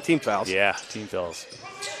 You're talking team fouls. Yeah, team fouls.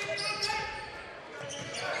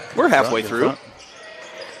 We're halfway through.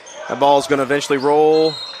 That ball's going to eventually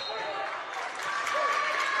roll.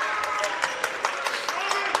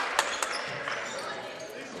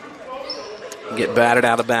 Get batted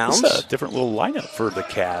out of bounds. It's a different little lineup for the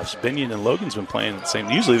Cavs. Binion and Logan's been playing the same.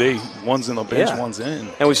 Usually one's in the bench, one's in.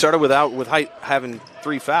 And we started with Height having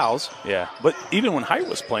 3 fouls. Yeah, but even when Height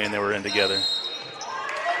was playing, they were in together.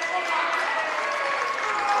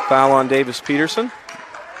 Foul on Davis Peterson.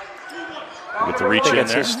 Get the reach in there.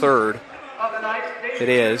 That's his third. It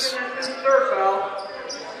is.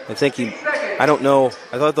 I think I don't know.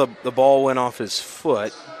 I thought the ball went off his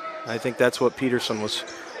foot. I think that's what Peterson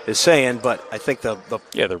is saying, but I think the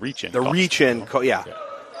reach in. The reach in, yeah.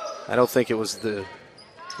 I don't think it was the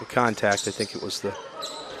contact. I think it was the.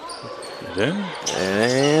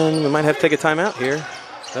 And we might have to take a timeout here.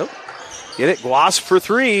 Nope. Get it. Guas for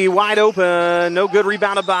 3. Wide open. No good.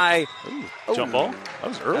 Rebounded by. Jump ball. That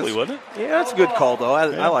was early, wasn't it? Yeah, that's a good call, though.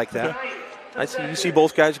 I like that. Okay. You see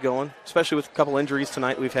both guys going, especially with a couple injuries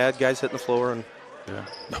tonight we've had. Guys hitting the floor. And oh,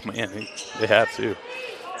 man, they have, too.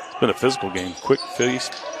 It's been a physical game. Quick pace,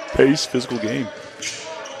 physical game.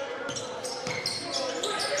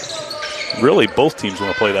 Really, both teams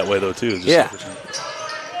want to play that way, though, too.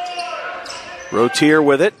 Rotier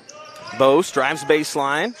with it. Bose drives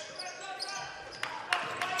baseline.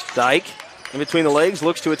 Dyke in between the legs,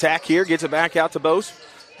 looks to attack here, gets it back out to Bose.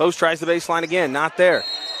 Bose tries the baseline again, not there.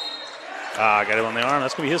 Got him on the arm.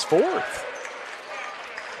 That's going to be his 4th.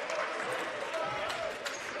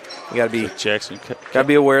 You got to be Jackson. Got to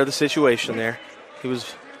be aware of the situation there. He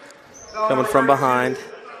was coming from behind.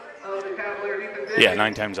 Yeah,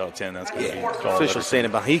 9 times out of 10, that's going to be called. Official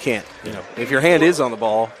standing behind. He can't. If your hand is on the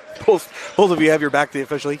ball, both of you have your back to the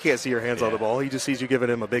official. He can't see your hands on the ball. He just sees you giving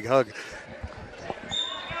him a big hug.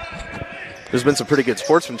 There's been some pretty good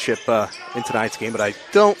sportsmanship in tonight's game, but I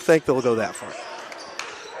don't think they'll go that far.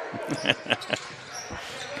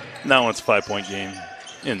 Now it's a 5-point game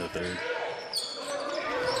in the third.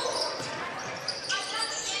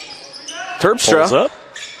 Terpstra pulls up,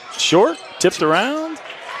 short, tipped around.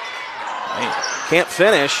 Man, can't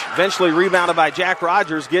finish. Eventually rebounded by Jack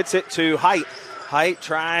Rogers. Gets it to Height. Height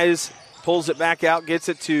tries, pulls it back out, gets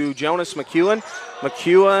it to Jonas McEwen.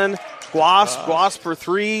 McEwen. Guas for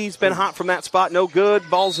 3. He's been hot from that spot. No good.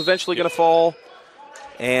 Ball's eventually going to fall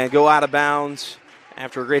and go out of bounds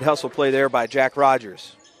after a great hustle play there by Jack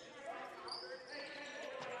Rogers.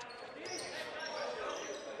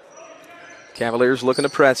 Cavaliers looking to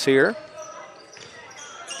press here.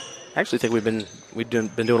 I actually think we've been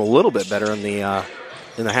doing a little bit better in the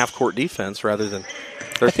half court defense rather than.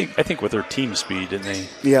 I think with their team speed, didn't they?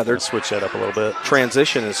 Yeah, they're switch that up a little bit.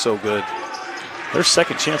 Transition is so good. Their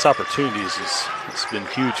second chance opportunities has been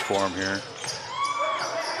huge for them here.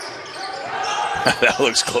 That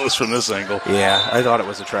looks close from this angle. Yeah, I thought it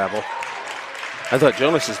was a travel. I thought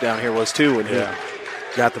Jonas's down here was too when he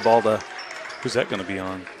got the ball to. Who's that going to be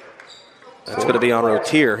on? That's going to be on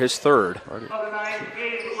Rotier, his 3rd.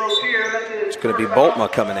 It's going to be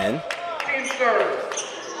Boltma coming in.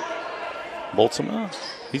 Boltma,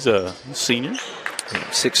 he's a senior.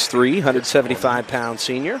 6'3", 175-pound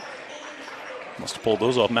senior. Must have pulled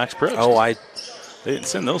those off Max Probst. Oh, they didn't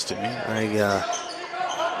send those to me. I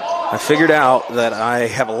figured out that I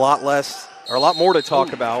have a lot more to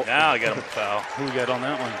talk about. Now I got him a foul. Who we got on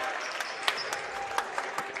that one?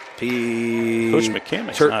 Coach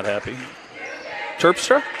McCamick's not happy.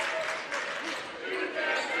 Terpstra?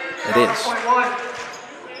 It is.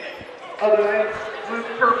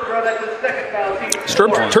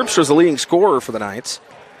 Terpstra's the leading scorer for the Knights.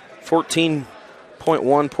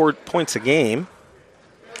 14.1 points a game.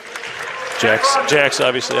 Jack's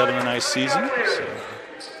obviously having a nice season,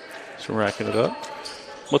 so racking it up.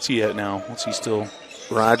 What's he at now? What's he still?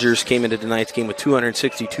 Rogers came into tonight's game with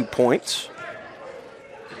 262 points.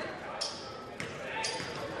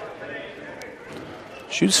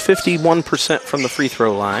 Shoots 51% from the free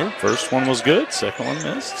throw line. First one was good. Second one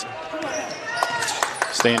missed.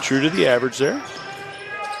 Staying true to the average there.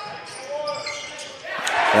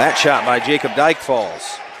 That shot by Jacob Dyke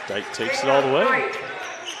falls. Dyke takes it all the way.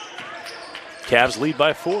 Cavs lead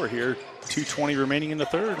by 4 here. 2:20 remaining in the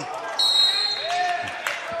third.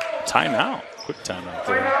 Timeout. Quick timeout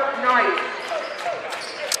there.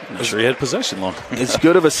 I'm not sure he had possession long. As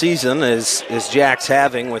good of a season as Jack's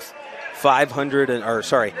having with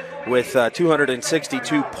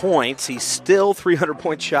 262 points. He's still 300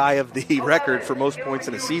 points shy of the record for most points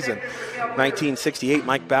in a season. 1968,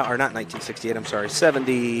 Mike Bauer, or not 1968, I'm sorry,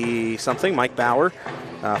 70-something, Mike Bauer,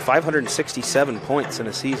 567 points in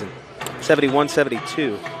a season.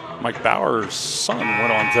 71-72. Mike Bauer's son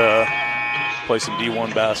went on to play some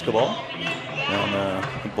D1 basketball. And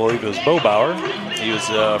I believe it was Bo Bauer. He was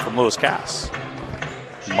from Lewis Cass.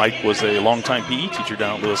 Mike was a longtime PE teacher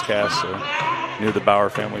down at Lewis Cass, so knew the Bauer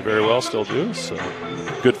family very well, still do. So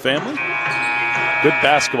good family. Good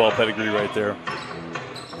basketball pedigree right there.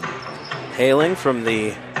 Hailing from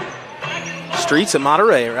the streets of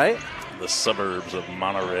Monterey, right? The suburbs of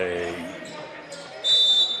Monterey.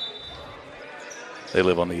 They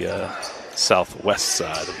live on the southwest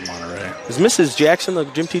side of Monterey. Is Mrs. Jackson the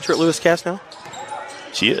gym teacher at Lewis Cass now?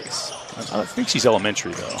 She is. I think she's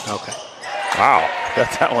elementary, though. Okay. Wow.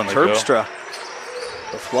 Got that one to go. Terpstra,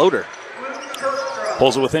 the floater.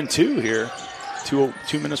 Pulls it within 2 here. 2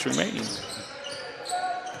 minutes remaining.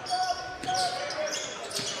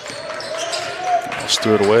 Just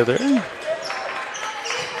threw it away there.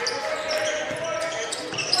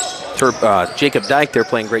 Jacob Dyke, they're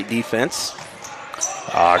playing great defense.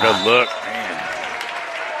 Good look. Man.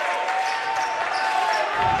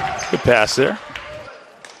 Good pass there.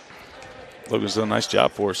 Logan's done a nice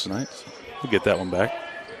job for us tonight. So we'll get that one back.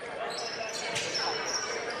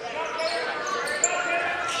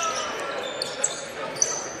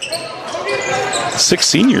 Six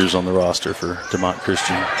seniors on the roster for Demotte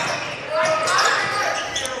Christian.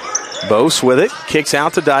 Bose with it, kicks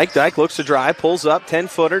out to Dyke. Dyke looks to drive, pulls up,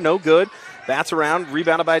 10-footer, no good. Bats around,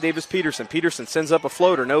 rebounded by Davis Peterson. Peterson sends up a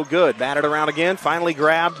floater, no good. Batted around again, finally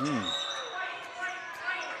grabbed.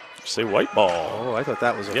 Say white ball. Oh, I thought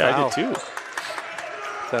that was a foul. Yeah, I did too.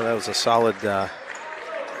 Thought that was a solid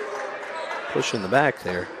push in the back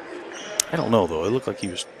there. I don't know, though. It looked like he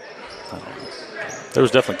was, I don't know. There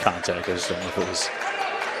was definitely contact. I just don't know if it was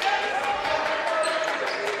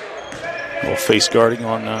a little face guarding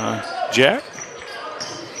on Jack.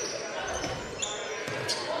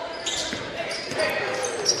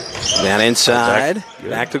 Down inside,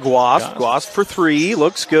 back to Guasp. Guasp for 3,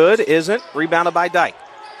 looks good, isn't. Rebounded by Dyke.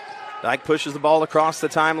 Dyke pushes the ball across the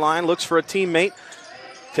timeline, looks for a teammate.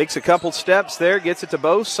 Takes a couple steps there, gets it to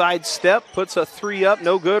Bose, side step, puts a 3 up,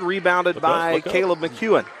 no good. Rebounded by Caleb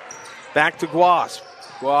McEwen. Back to Guasp.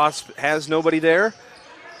 Guasp has nobody there,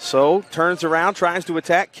 so turns around, tries to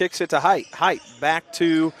attack, kicks it to Height. Height back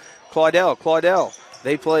to Claudel. Claudel,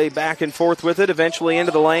 they play back and forth with it. Eventually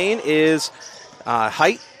into the lane is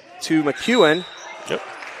Height to McEwen. Yep.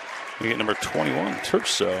 We get number 21,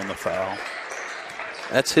 Terpstra, on the foul.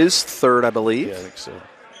 That's his third, I believe. Yeah, I think so.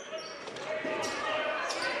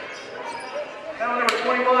 Foul number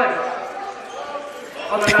 21.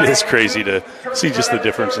 It is crazy to see just the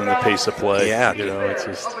difference in the pace of play. Yeah. You know, it's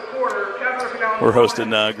just, we're hosting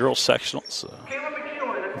girls sectionals.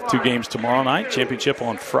 2 games tomorrow night, championship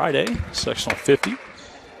on Friday, sectional 50.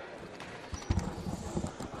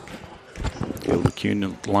 Caleb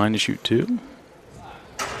McEwen line to shoot 2.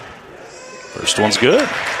 First one's good.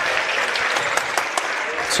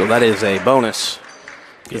 So that is a bonus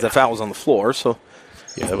because the foul was on the floor. So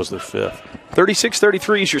yeah, that was their 5th.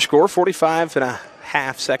 36-33 is your score. 45 and a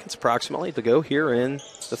half seconds approximately to go here in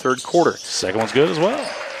the third quarter. Second one's good as well.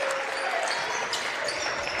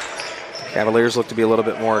 Cavaliers look to be a little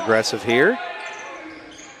bit more aggressive here.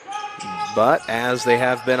 But as they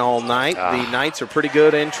have been all night, the Knights are pretty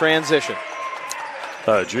good in transition.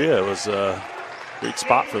 Drea was a great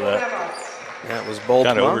spot for that. That was bold.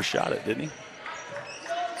 Kind of overshot it, didn't he?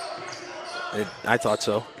 I thought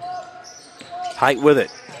so. Height with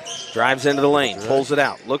it. Drives into the lane, pulls it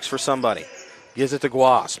out, looks for somebody. Gives it to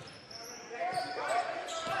Guasp.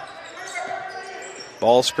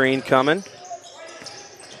 Ball screen coming.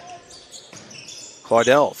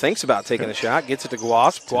 Claudel thinks about taking the shot, gets it to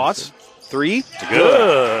Guasp. Guasp, 3.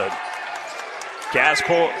 Good. Gas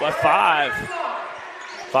pull by 5.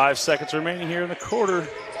 5 seconds remaining here in the quarter.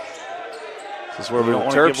 This is where we don't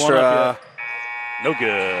want to give one up yet. No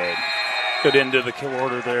good. Good end to the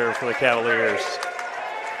quarter there for the Cavaliers.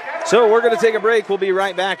 So we're going to take a break. We'll be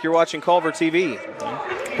right back. You're watching Culver TV.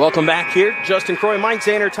 Welcome back here. Justin Croy, Mike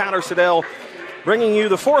Zaner, Tyler Siddell bringing you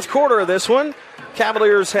the fourth quarter of this one.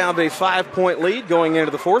 Cavaliers have a 5-point lead going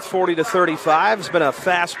into the fourth, 40-35. It's been a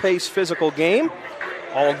fast-paced, physical game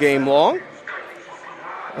all game long.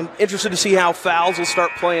 I'm interested to see how fouls will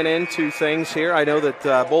start playing into things here. I know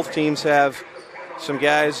that both teams have some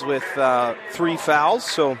guys with 3 fouls,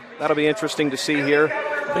 so that'll be interesting to see here.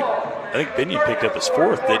 I think Binion picked up his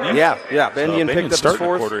 4th, didn't he? Yeah. Binion picked up his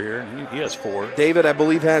 4th. Quarter here. He has 4. David, I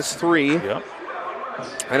believe, has 3. Yep.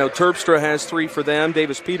 I know Terpstra has 3 for them.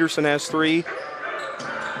 Davis Peterson has 3.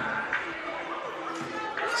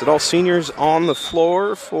 Is it all seniors on the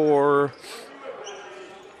floor for...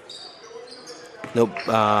 Nope.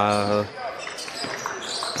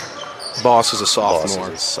 Boss is a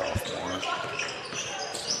sophomore.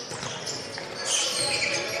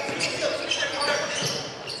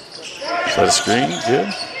 Set a screen,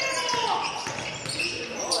 good.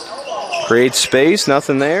 Creates space,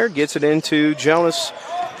 nothing there. Gets it into Jonas.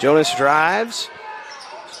 Jonas drives.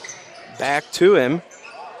 Back to him.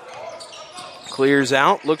 Clears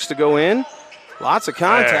out, looks to go in. Lots of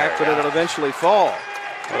contact, but it'll eventually fall.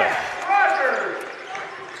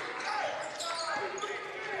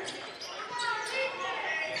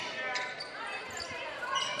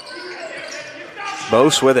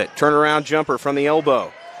 Bose with it. Turnaround jumper from the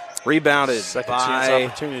elbow. Rebounded Second by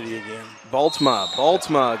chance opportunity again. Baltma.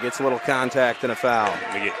 Baltma gets a little contact and a foul.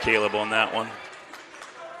 We get Caleb on that one.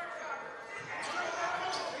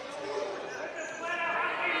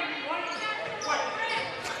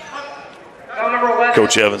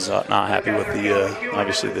 Coach Evans not happy with the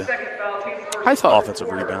obviously the offensive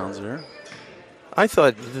rebounds there. I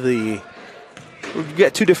thought we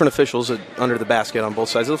got 2 different officials under the basket on both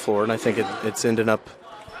sides of the floor, and I think it's ended up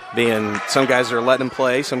being some guys are letting them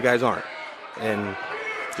play, some guys aren't. And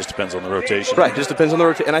just depends on the rotation. Right, just depends on the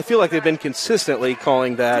rotation. And I feel like they've been consistently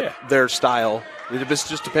calling that their style. It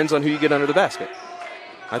just depends on who you get under the basket.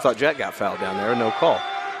 I thought Jack got fouled down there, no call.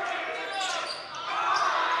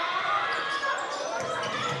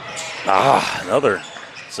 Another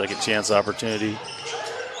second chance opportunity.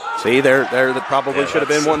 See, there probably should have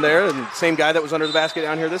been one there, and same guy that was under the basket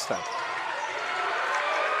down here this time.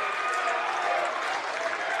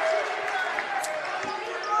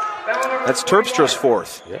 That's Terpstra's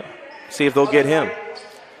 4th. Yeah. See if they'll get him.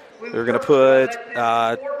 They're going to put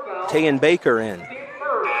Tayan Baker in.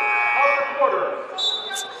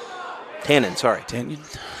 Tannen, sorry.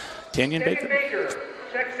 Tanyan Baker?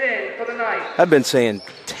 Checks in for the night. I've been saying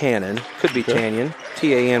Tannen. Could be Tanyan.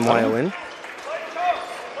 Tanyon.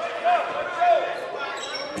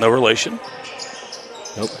 No relation?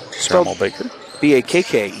 Nope. Caramel Baker?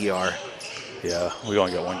 Bakker. Yeah, we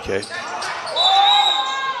only got 1 K.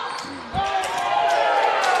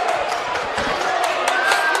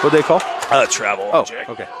 What'd they call? Travel. Oh, Jack.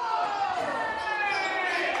 okay.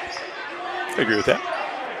 I agree with that.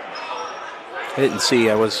 I didn't see.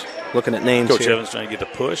 I was looking at names Coach here. Evans trying to get the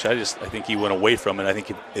push. I think he went away from it. I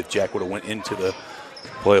think if Jack would have went into the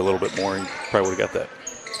play a little bit more, he probably would have got that.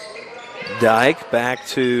 Dyke back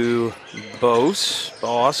to Boss.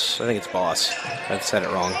 I think it's Boss. I've said it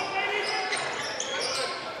wrong.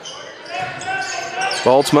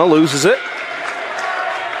 Baltma loses it.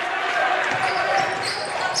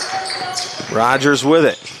 Rogers with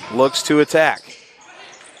it. Looks to attack.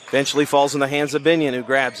 Eventually falls in the hands of Binion, who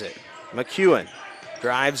grabs it. McEwen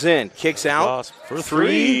drives in. Kicks out. For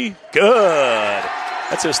 3. Good.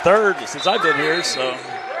 That's his 3rd since I've been here, so.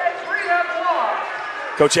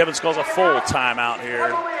 Coach Evans calls a full timeout here.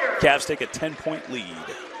 Cavs take a 10-point lead.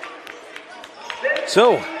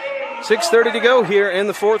 So, 6:30 to go here in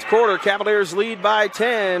the fourth quarter. Cavaliers lead by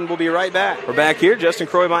 10. We'll be right back. We're back here. Justin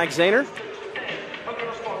Croy, Mike Zaner.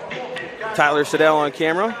 Tyler Siddell on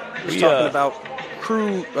camera. Just talking about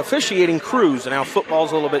officiating crews and how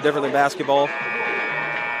football's a little bit different than basketball.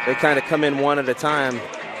 They kind of come in one at a time.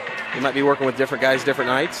 You might be working with different guys different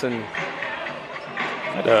nights. And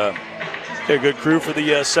had a good crew for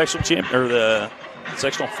the sectional the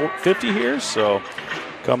sectional 50 here. So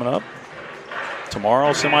coming up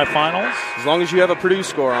tomorrow, semifinals. As long as you have a Purdue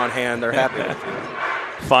score on hand, they're happy with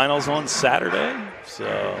you. Finals on Saturday.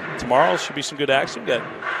 So tomorrow should be some good action. We got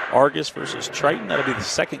Argus versus Triton. That'll be the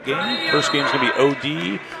second game. First game is going to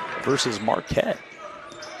be OD versus Marquette.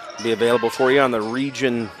 Be available for you on the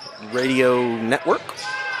Region Radio Network.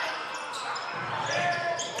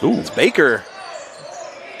 Ooh. It's Baker.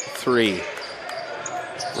 3.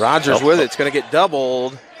 Rogers with it. It's going to get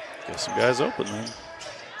doubled. Get some guys open, man.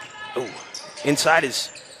 Ooh. Inside is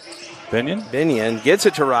Binion. Gets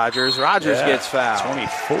it to Rogers. Rogers gets fouled.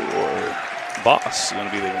 24. Boss is going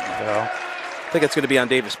to be the foul. I think it's going to be on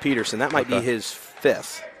Davis Peterson. That might be his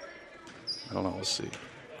 5th. I don't know. We'll see.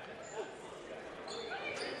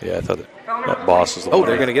 Yeah, I thought that Boss is the one. Oh,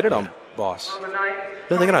 they're going to get it on Boss.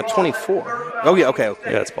 No, they got it on 24. Oh, yeah, okay.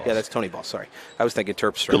 Yeah, that's Boss. Yeah, that's Tony Boss. Sorry. I was thinking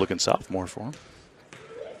Terpstra. Good looking sophomore for him.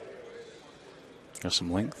 There's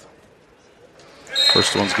some length.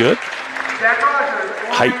 First one's good.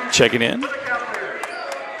 Height checking in.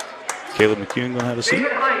 Caleb McCune going to have a seat.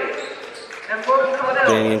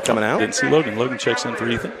 Danian coming out. Didn't see Logan. Logan checks in for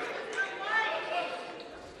Ethan.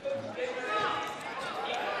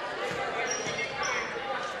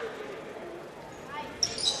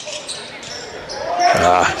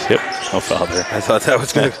 Yep. No foul there. I thought that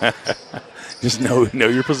was going to. Just know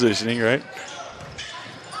your positioning, right?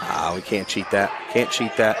 We can't cheat that. Can't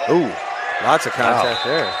cheat that. Ooh, lots of contact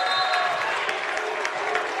there.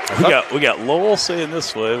 We got Lowell saying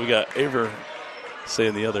this way. We got Aver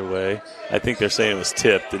saying the other way. I think they're saying it was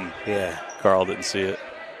tipped, and Carl didn't see it.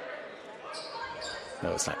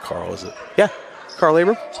 No, it's not Carl, is it? Yeah, Carl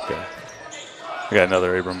Abram. Okay. I got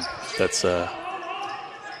another Abram that's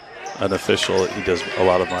unofficial. He does a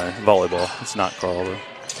lot of my volleyball. It's not Carl, though.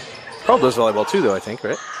 Carl does volleyball, too, though, I think,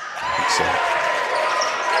 right? I think so.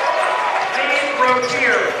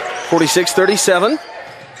 46-37.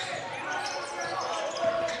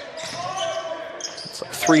 It's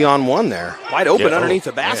like 3-on-1 there. Wide open underneath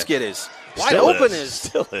the basket is. Wide open is.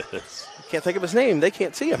 Still is. Can't think of his name. They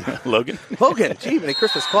can't see him. Logan. Gee, Merry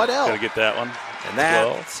Christmas. Claudel. Got to get that one. And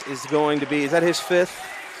that is going to be, is that his 5th?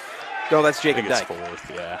 No, that's Jacob Dyke.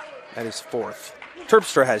 4th, yeah. That is 4th.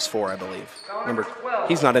 Terpstra has 4, I believe. Remember,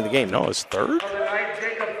 he's not in the game. No, it's 3rd?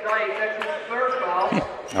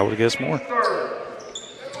 I would have guessed more.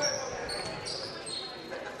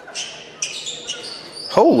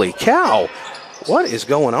 Holy cow. What is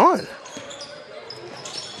going on?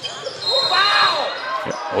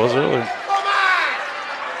 Yeah, was earlier.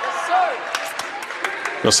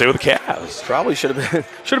 Gonna stay with the Cavs. Probably should have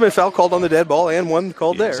been foul called on the dead ball and one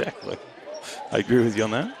called there. Exactly. I agree with you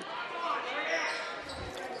on that.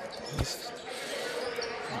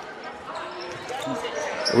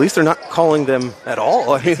 At least they're not calling them at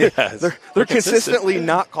all. I mean, they're consistently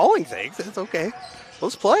not calling things. It's okay.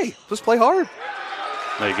 Let's play. Let's play hard.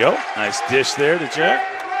 There you go. Nice dish there to Jack.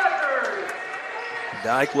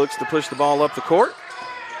 Dyke looks to push the ball up the court.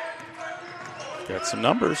 Got some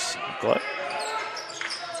numbers. Glad.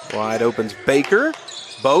 Wide opens Baker.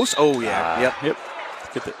 Bose. Oh, yeah. Yep.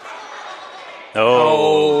 Get the.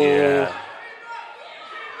 Oh, yeah.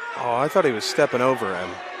 Oh, I thought he was stepping over him.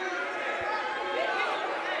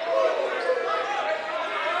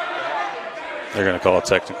 They're going to call a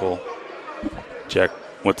technical. Jack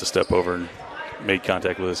went to step over and made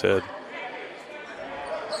contact with his head.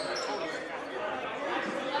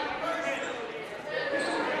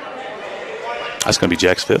 That's going to be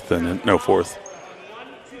Jack's 5th then. No, 4th.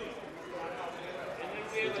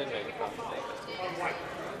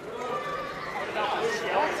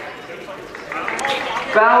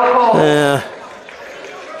 Yeah.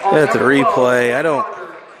 At the replay,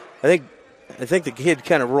 I think the kid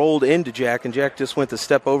kind of rolled into Jack, and Jack just went to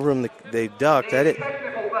step over him. They ducked.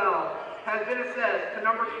 Technical foul has been assessed to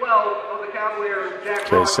number 12 of the Cavaliers,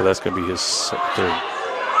 Jack. Okay, so that's going to be his 3rd.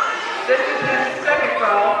 This is his 2nd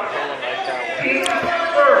foul. Team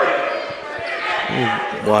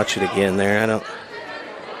 3rd. Watch it again there.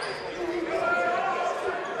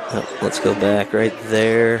 Let's go back right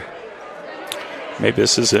there. Maybe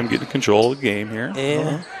this is him getting control of the game here.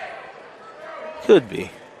 Yeah. Could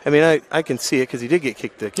be. I mean, I can see it because he did get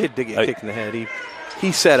kicked. The kid did get kicked in the head.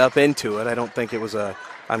 He set up into it. I don't think it was a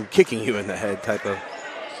I'm kicking you in the head type of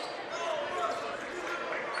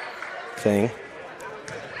thing.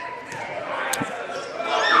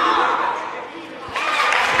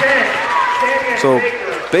 So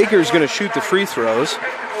Baker's going to shoot the free throws.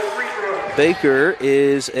 Baker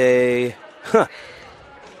is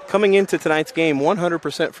coming into tonight's game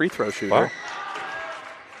 100% free throw shooter. Wow.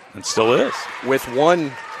 And still is. With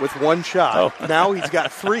one shot. Oh. Now he's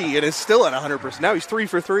got 3 and is still at 100%. Now he's 3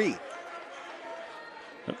 for 3.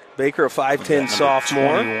 Baker, a 5'10"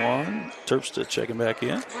 sophomore. 21. Terpstra checking back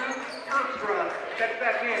in. Terpstra checks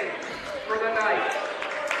back in for the night.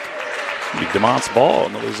 Demotte's ball.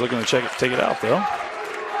 Nobody's looking to take it out, though.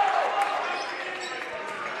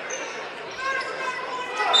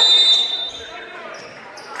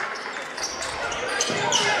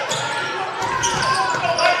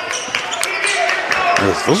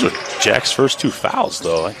 Those are Jack's first 2 fouls,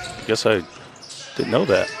 though. I guess I didn't know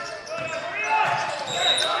that.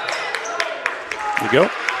 Here we go.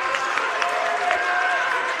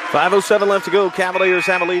 5:07 left to go. Cavaliers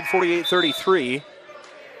have a lead, 48-33.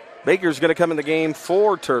 Baker's going to come in the game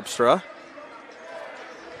for Terpstra.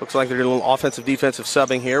 Looks like they're doing a little offensive defensive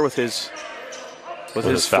subbing here with his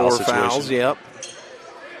 4 fouls. Yep.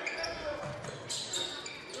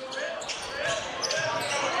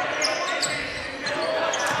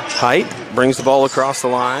 Height brings the ball across the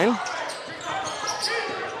line.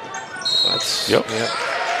 Yep.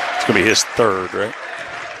 It's going to be his 3rd, right?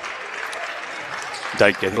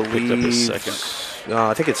 Dyke picked up his 2nd. No,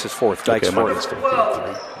 I think it's his 4th. Dyke's 4th.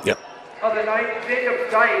 Yep. Of the night,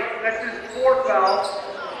 Jacob Dyke. That's his 4th foul.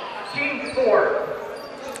 Team 4.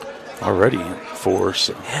 Already 4,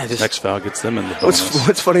 so next foul gets them in the bonus.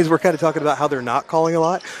 What's funny is we're kind of talking about how they're not calling a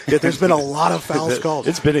lot, yet there's been a lot of fouls called.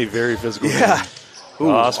 It's been a very physical game. Ooh,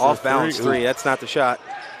 off balance 3. That's not the shot.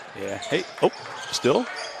 Yeah. Hey. Oh, still.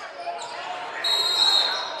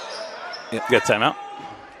 Yeah. Got timeout.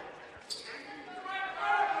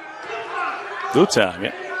 No time.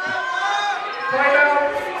 Yeah.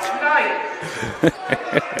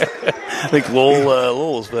 I think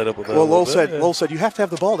Lowell was fed up with that. Well, Lowell said you have to have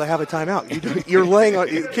the ball to have a timeout. You're laying on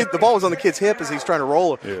the ball was on the kid's hip as he's trying to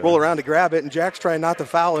roll around to grab it, and Jack's trying not to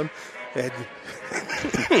foul him. And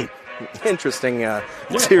interesting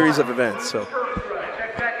series of events. So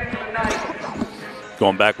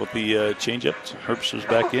going back with the changeup, Herbster's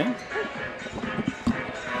back in.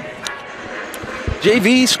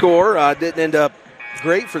 JV score didn't end up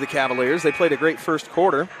great for the Cavaliers. They played a great first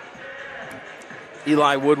quarter.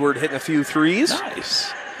 Eli Woodward hitting a few threes.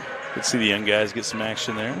 Nice. Good to see the young guys get some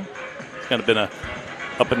action there. It's kind of been a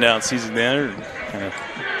up and down season there. Kind of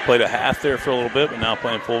played a half there for a little bit, but now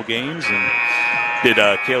playing full games. And did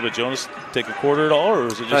Caleb Jonas take a quarter at all, or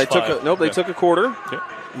was it just 5? They took a quarter. Okay.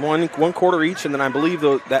 One quarter each, and then I believe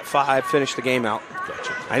that 5 finished the game out.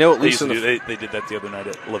 Gotcha. I know at least they did that the other night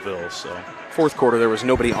at LaVille. So fourth quarter there was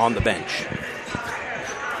nobody on the bench.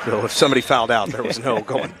 So if somebody fouled out, there was no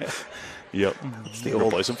going. Yep. It's the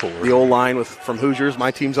old line from Hoosiers,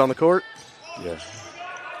 my team's on the court. Yeah.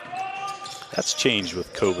 That's changed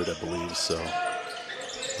with COVID, I believe. So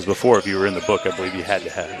because before, if you were in the book, I believe you had to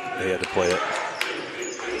have it. They had to play it.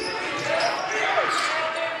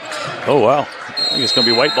 Oh, wow. I think it's going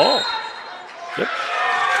to be white ball. Yep.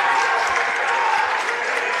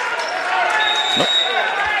 Nope.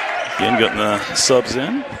 Again, getting the subs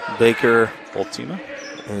in. Baker. Baltima.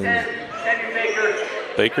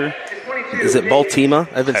 Baker. Is it Baltima?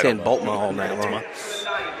 I've been saying Baltimore all night long.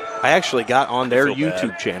 I actually got on their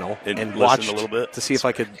YouTube channel and watched a little bit to see if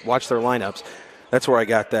I could watch their lineups. That's where I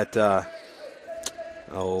got that,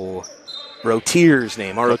 Rotier's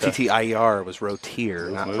name. R-O-T-T-I-E-R was Rotier,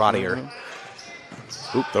 not Rotier.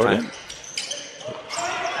 Oop, throw it in.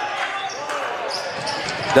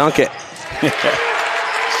 Dunk it.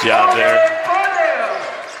 Nice job there.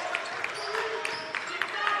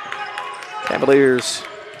 Cavaliers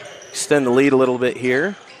extend the lead a little bit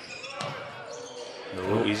here. A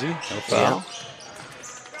little easy. No foul.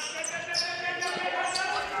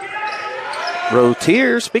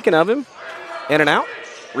 Rotier, speaking of him, in and out.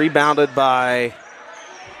 Rebounded by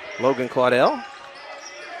Logan Claudel.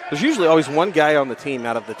 There's usually always one guy on the team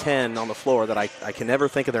out of the 10 on the floor that I can never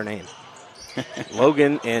think of their name.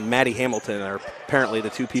 Logan and Matty Hamilton are apparently the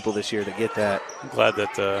 2 people this year that get that. I'm glad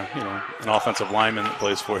that, an offensive lineman that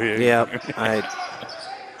plays for you. Yeah,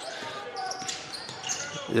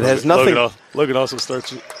 it has nothing. Logan also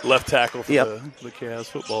starts left tackle for the Cavs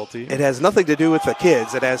football team. It has nothing to do with the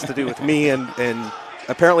kids. It has to do with me, and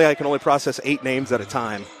apparently I can only process 8 names at a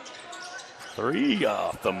time. 3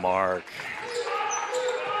 off the mark.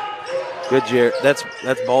 Good, Jared. That's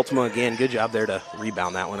Baltimore again. Good job there to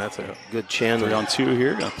rebound that one. That's a good chin. 3 on 2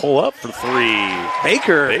 here. Going to pull up for 3.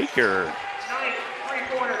 Baker.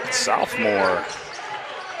 Sophomore.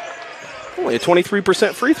 Only a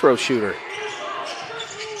 23% free throw shooter.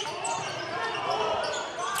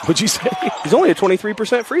 What'd you say? He's only a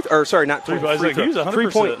 23% free throw. Or sorry, not free throw.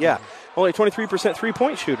 3-point. Yeah, only a 23%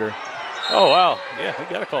 3-point shooter. Oh wow! Yeah, we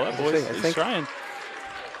got to call that boys. He's trying.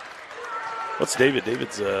 What's David?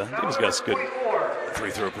 David's got a good free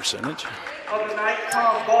throw percentage.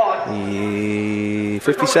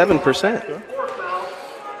 57%.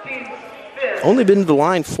 Only been to the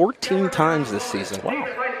line 14 times this season. Wow.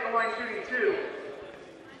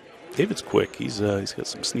 David's quick. He's got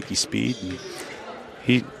some sneaky speed, and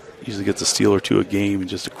he usually gets a steal or two a game and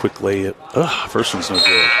just a quick layup. First one's no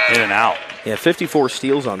good. In and out. Yeah, 54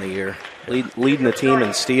 steals on the year, leading the team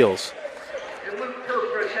in steals. And Luke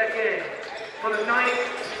Culver check in. For the ninth,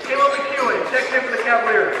 Caleb McEwen checks in for the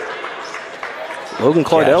Cavaliers. Logan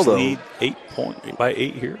Claudel, Cavs though. lead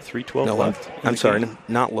 8 here, 3:12 No, left. I'm sorry,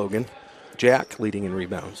 not Logan. Jack leading in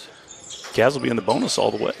rebounds. Cavs will be in the bonus all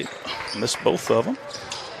the way. Missed both of them.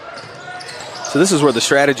 So this is where the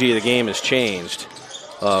strategy of the game has changed.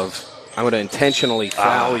 Of I'm going to intentionally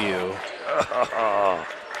foul you.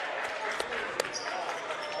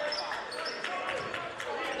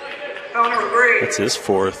 Foul number 3. That's his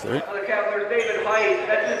fourth, right? For the Cavaliers, David Height.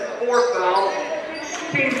 That's his 4th foul.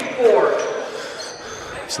 Team's 4th.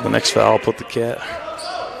 So the next foul, put the cat.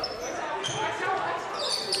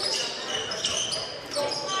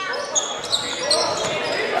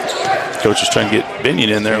 Coach is trying to get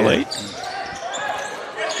Binion in there late.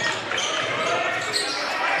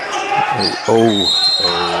 Oh,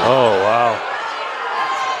 wow.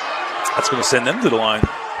 That's going to send them to the line.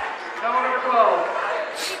 Foul number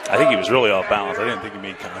 12. I think he was really off balance. I didn't think he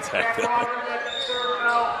made contact.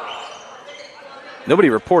 Nobody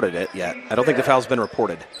reported it yet. I don't think the foul's been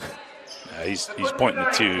reported. He's pointing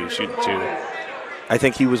to 2, shooting 2. I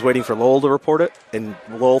think he was waiting for Lowell to report it, and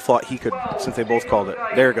Lowell thought he could, since they both called it.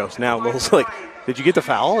 There it goes. Now Lowell's like, did you get the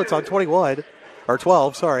foul? It's on 21. Or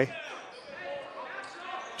 12, sorry.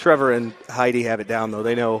 Trevor and Heidi have it down, though.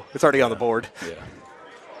 They know it's already on the board. Yeah.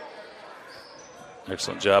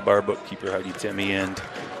 Excellent job, our bookkeeper, Heidi Timmy, and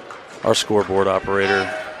our scoreboard operator,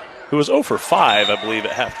 who was 0 for 5, I believe,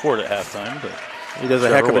 at half court at halftime. But He does a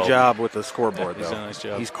Trevor heck of a Weldon. job with the scoreboard, Yeah, he's though. done a nice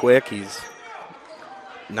job. He's quick. He's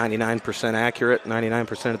 99% accurate,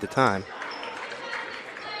 99% of the time.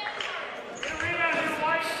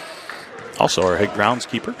 Also our head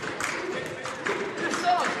groundskeeper.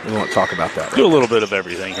 We won't talk about that. Do a little bit of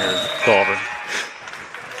everything here in Culver.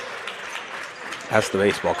 Ask the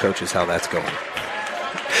baseball coaches how that's going.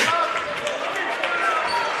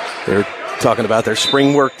 They're talking about their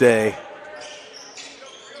spring work day.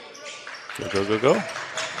 Go, go, go, go.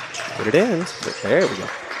 But it ends. There we go.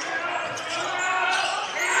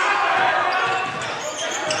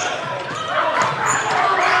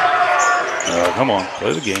 Come on,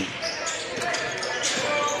 play the game.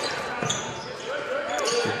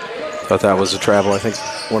 Thought that was a travel. I think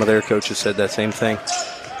one of their coaches said that same thing.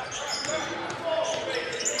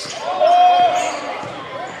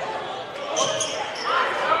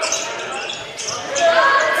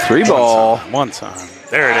 Three ball. One time.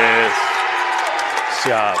 There it is.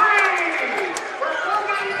 Shot.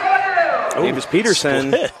 Davis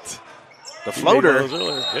Peterson. Split. The floater.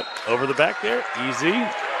 Yep. Over the back there. Easy.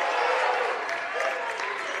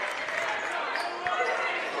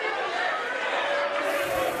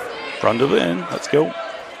 Run to the end. Let's go.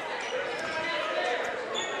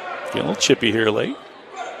 Getting a little chippy here late.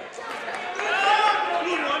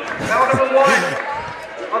 Foul number 1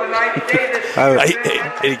 on the ninth, Davis.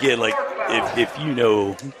 And again, like, if you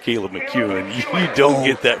know Caleb McEwen, you don't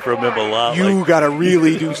get that from him a lot. You got to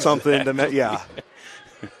really do something to yeah.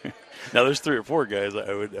 Now, there's 3 or 4 guys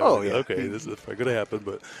I would Yeah. okay, this is going to happen,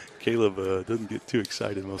 but Caleb doesn't get too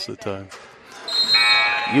excited most of the time.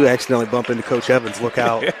 You accidentally bump into Coach Evans. Look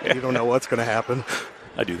out. You don't know what's going to happen.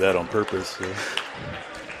 I do that on purpose. So.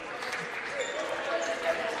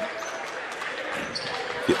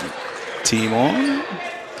 Getting the team on.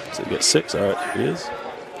 So we got 6. All right, here it is.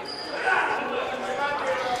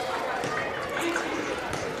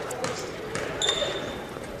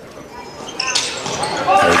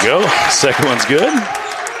 There we go. Second one's good.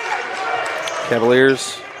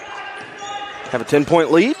 Cavaliers have a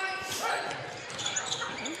 10-point lead.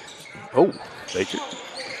 Oh, Baker.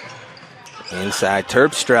 inside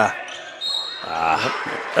Terpstra.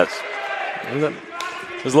 That's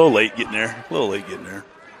it was a little late getting there.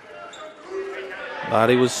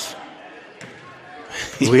 Body was.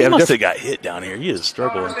 We must have got hit down here. He is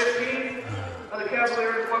struggling. 15 of the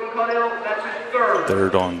Cavaliers, Logan Caudell. That's his 3rd.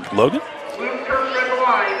 Third on Logan. Luke Culver at the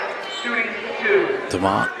line, shooting 2.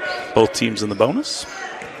 Demotte. Both teams in the bonus.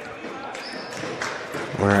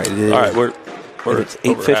 All right, All right, we're it's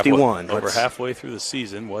 8:51. Over halfway through the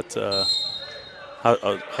season. What?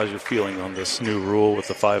 How's your feeling on this new rule with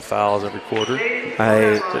the 5 fouls every quarter?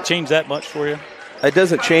 Does it change that much for you? It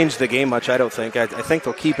doesn't change the game much, I don't think. I think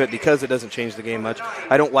they'll keep it because it doesn't change the game much.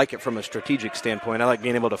 I don't like it from a strategic standpoint. I like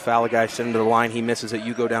being able to foul a guy, send him to the line, he misses it,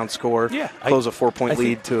 you go down, score, close a 4-point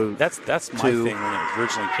lead to That's my thing when it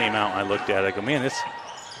originally came out. I looked at it, I go, man, it's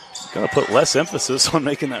going to put less emphasis on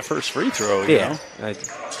making that first free throw. You know?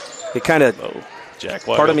 It kind of Jack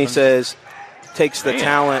wide Part of me open. says takes the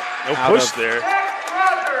talent No out push of there.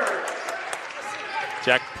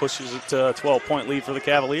 Jack pushes it to a 12-point lead for the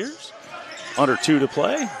Cavaliers. Under 2 to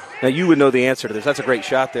play. Now, you would know the answer to this. That's a great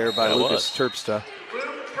shot there by That Lucas was. Terpstra.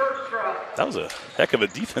 That was a heck of a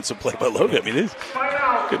defensive play by Logan. I mean, he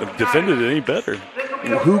couldn't have defended it any better.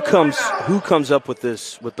 Who comes up with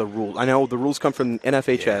this, with the rule? I know the rules come from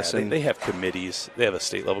NFHS. Yeah, they have committees. They have a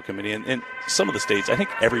state-level committee. And some of the states, I think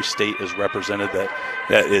every state is represented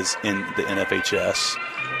that is in the NFHS.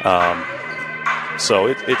 So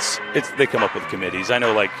it's they come up with committees. I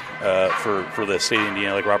know, like for the state of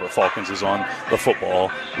Indiana, like Robert Falcons is on the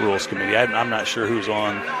football rules committee. I'm not sure who's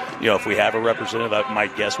on. If we have a representative, my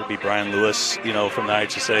guess would be Brian Lewis. From the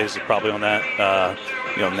IHSA is probably on that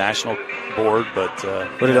national board. But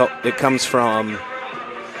it comes from.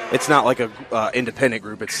 It's not like a independent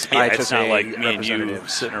group. It's IHSA. It's not like me and you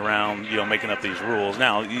sitting around making up these rules.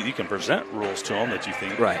 Now you can present rules to them that you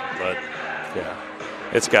think right, but yeah.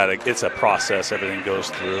 It's a process everything goes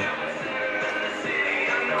through.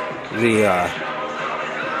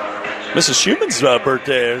 Mrs. Schumann's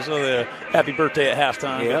birthday, so the happy birthday at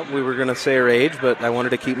halftime. Yeah, we were going to say her age, but I wanted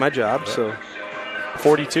to keep my job, so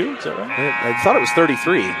 42, is that right? I thought it was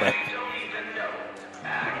 33, but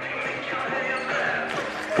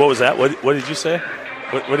what was that? What did you say?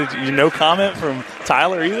 What did you no comment from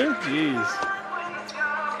Tyler either? Jeez.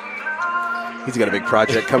 He's got a big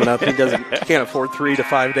project coming up. He can't afford 3 to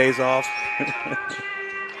 5 days off.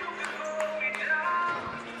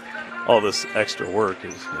 All this extra work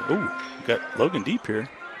is. Got Logan deep here.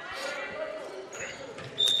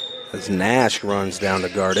 As Nash runs down to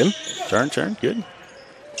guard him. Turn, good.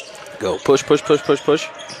 Go push.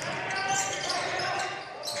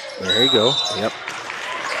 There you go. Yep.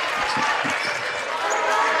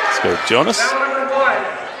 Let's go, Jonas.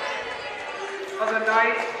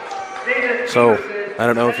 So, I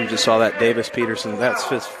don't know if you just saw that, Davis Peterson. That's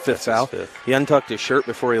fifth foul. He untucked his shirt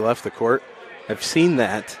before he left the court. I've seen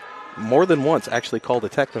that more than once, actually called a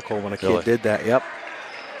technical when a kid did that. Yep.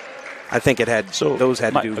 I think those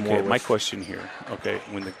had to do more with. My question here,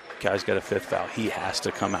 when the guy's got a fifth foul, he has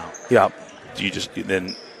to come out. Yep. Do you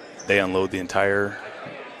then they unload the entire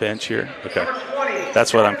bench here? Okay.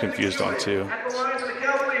 That's what I'm confused on, too.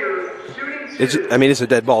 It's a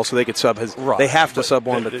dead ball, so they could sub his. Right. They have to sub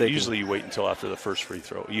one, but they usually you wait until after the first free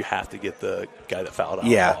throw. You have to get the guy that fouled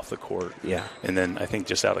off the court. Yeah. And then I think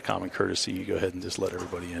just out of common courtesy, you go ahead and just let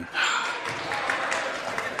everybody in.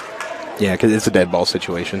 Yeah, because it's a dead ball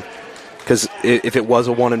situation. Because if it was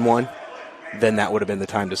a 1-and-1, then that would have been the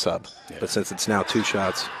time to sub. Yeah. But since it's now 2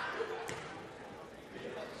 shots.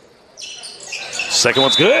 Second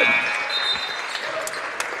one's good.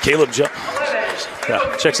 Caleb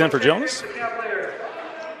checks in for Jonas.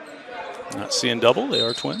 Not seeing double. They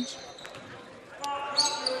are twins.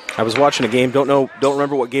 I was watching a game. Don't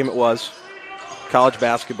remember what game it was. College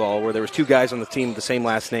basketball, where there was 2 guys on the team with the same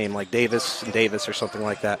last name, like Davis and Davis or something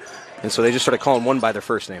like that. And so they just started calling one by their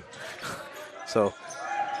first name. So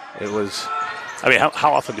it was. I mean,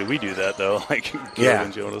 how often do we do that though? Like Caleb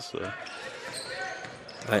and Jonas. So.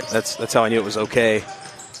 That's how I knew it was okay.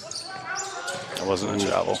 It wasn't a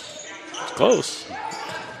travel. It's close.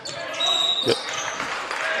 Yep.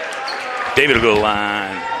 David will go to the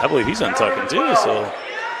line. I believe he's untucking too, so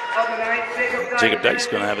Jacob Dyke's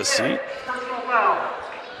going to have a seat.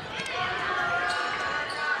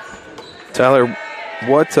 Tyler,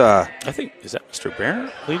 what? I think, is that Mr.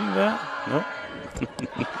 Barrett leading that? Nope.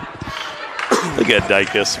 Look at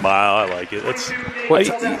Dyke smile. I like it.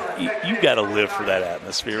 You got to live for that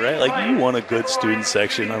atmosphere, right? Like, you want a good student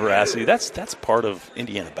section of veracity. That's part of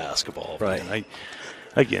Indiana basketball, right? Man.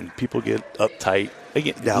 Again, people get uptight.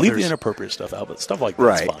 Again, leave the inappropriate stuff out, but stuff like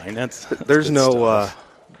that's fine. That's there's no.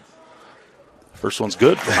 First one's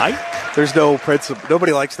good for Knight. There's no principal.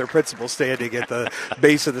 Nobody likes their principal standing at the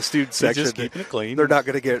base of the student section. Just keeping it clean. They're not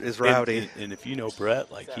going to get as rowdy. And if you know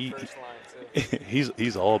Brett, like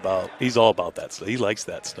he's all about that stuff. He likes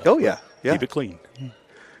that stuff. Oh yeah. Keep it clean.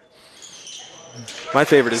 My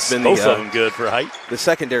favorite has been both of them good for height. The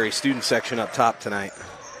secondary student section up top tonight.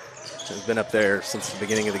 It's been up there since the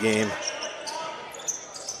beginning of the game.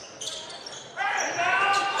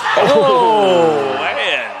 Oh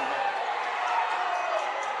man.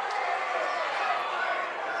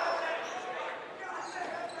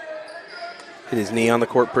 Hit his knee on the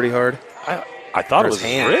court pretty hard. I thought it was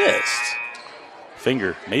his wrist.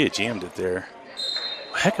 Finger. May have jammed it there.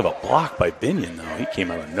 Heck of a block by Binion, though. He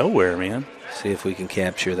came out of nowhere, man. See if we can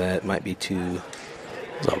capture that. Might be too.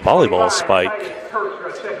 It was a volleyball spike.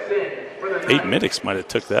 Aiden Middix might have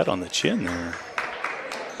took that on the chin there.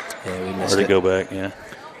 Yeah, we missed it. Or to go back, yeah.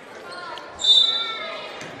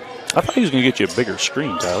 I thought he was going to get you a bigger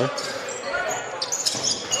screen, Tyler.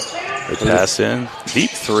 They pass in. Deep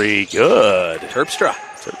three. Good. Terpstra.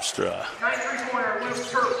 93-pointer, Luke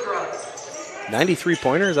Terpstra.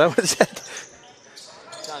 93-pointer? Is that what it said?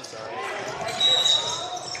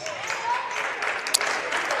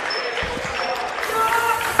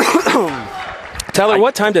 Tyler,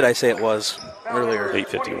 what time did I say it was earlier?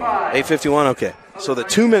 8:51. 8:51. Okay. So the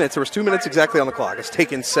 2 minutes. There was 2 minutes exactly on the clock. It's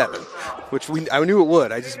taken 7, which I knew it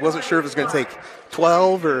would. I just wasn't sure if it was going to take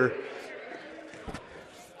 12 or.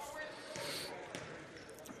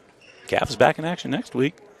 Cavs back in action next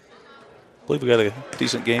week. I believe we got a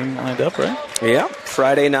decent game lined up, right? Yeah.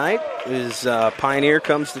 Friday night is Pioneer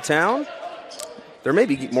comes to town. There may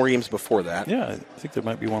be more games before that. Yeah, I think there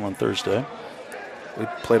might be one on Thursday. We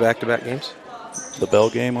play back-to-back games. The Bell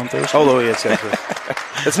game on Thursday. Oh, yes,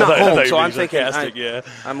 it's not home, so I'm thinking. Yeah.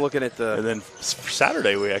 I'm looking at the. And then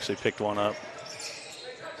Saturday we actually picked one up.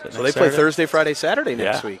 So they play Thursday, Friday, Saturday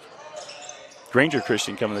next week. Granger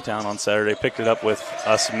Christian coming to town on Saturday. Picked it up with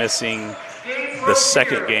us missing the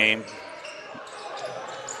second game.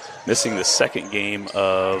 Missing the second game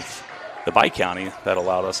of the Bi-County. That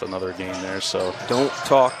allowed us another game there. So don't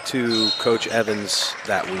talk to Coach Evans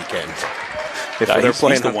that weekend. If they're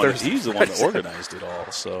playing he's the on one Thursday. He's the one that organized it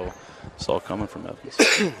all. So it's all coming from Evans.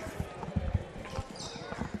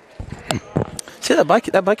 See,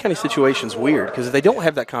 that Bi-County situation's weird because if they don't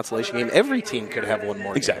have that consolation game, every team could have one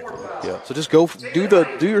more. Exactly. Game. Yeah. So just go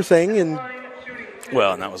do your thing and.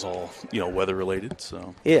 Well, and that was all weather related.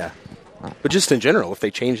 So yeah, but just in general, if they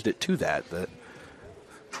changed it to that. I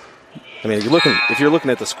mean, if you're looking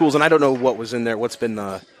at the schools, and I don't know what was in there. What's been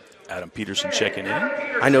the. Adam Peterson checking in.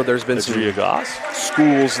 I know there's been some Goss.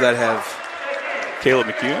 schools that have Caleb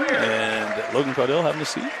McCune and Logan Caudell having a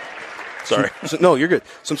seat. Sorry. No, you're good.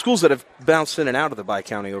 Some schools that have bounced in and out of the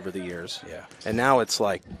Bi-County over the years. Yeah. And now it's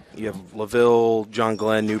like you have LaVille, John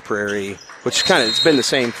Glenn, New Prairie, which it's been the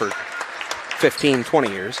same for 15, 20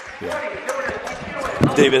 years. Yeah.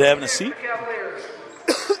 David having a seat.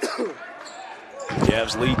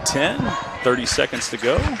 Cavs lead 10, 30 seconds to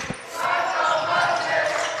go.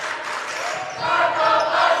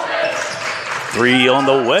 Three on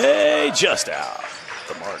the way, just out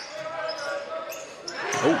the mark.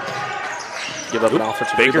 Oh, give up an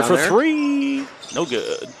offensive Baker for there. 3, no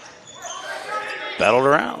good. Battled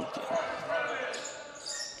around.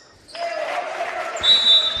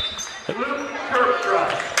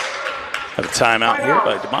 Have a timeout here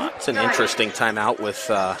by Demotte. It's an interesting timeout with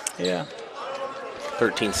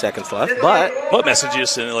 13 seconds left, but what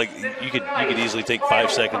messages and you could easily take 5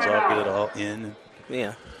 seconds off, get it all in.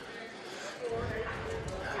 Yeah.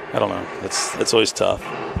 I don't know. That's always tough.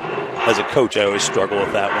 As a coach, I always struggle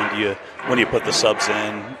with that. When do you put the subs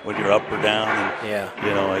in? When you're up or down? And,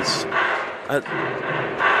 it's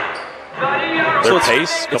their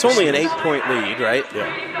pace. It's only an 8-point lead, right?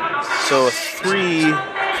 Yeah. So a 3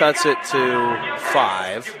 cuts it to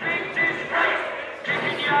 5.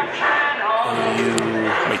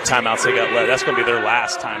 How many timeouts they got left? That's going to be their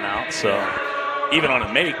last timeout. So even on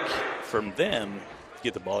a make from them,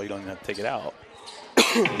 get the ball, you don't even have to take it out.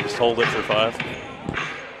 You just hold it for 5.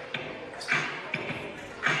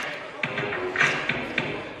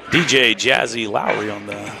 DJ Jazzy Lowry on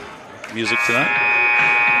the music tonight.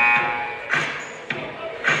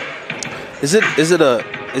 Is it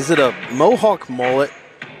a Mohawk mullet?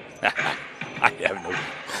 I have no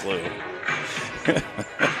clue.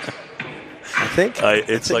 I think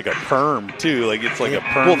it's like a perm too. It's like a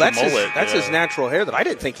perm that's mullet. That's his natural hair that I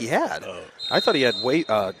didn't think he had. Oh. I thought he had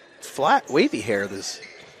flat, wavy hair.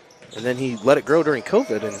 And then he let it grow during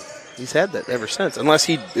COVID, and he's had that ever since. Unless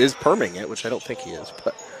he is perming it, which I don't think he is.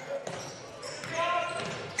 But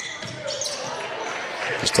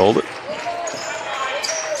just hold it.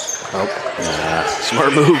 Oh,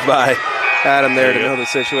 smart move by Adam there to know the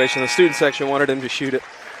situation. The student section wanted him to shoot it.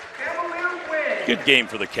 Good game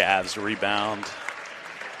for the Cavs to rebound.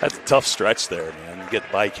 That's a tough stretch there, man. You get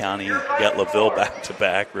Bi-County, you got LaVille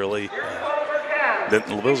back-to-back, really. Then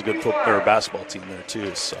LaVille's a good basketball team there,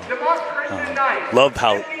 too. So, love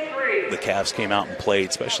how the Cavs came out and played,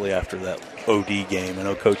 especially after that OD game. I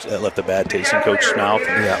know Coach that left a bad taste in Coach's mouth,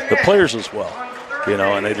 and the players as well.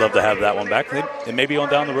 And they'd love to have that one back. And maybe on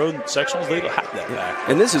down the road in sectionals, they'll have that back.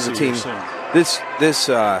 And this is a team. This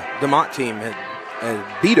Demotte team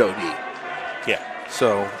had beat OD. Yeah.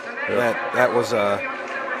 So that was a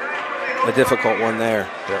difficult one there.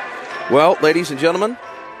 Yeah. Well, ladies and gentlemen,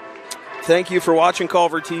 thank you for watching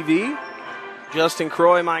Culver TV. Justin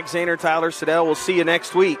Croy, Mike Zahner, Tyler Siddell. We'll see you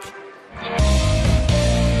next week.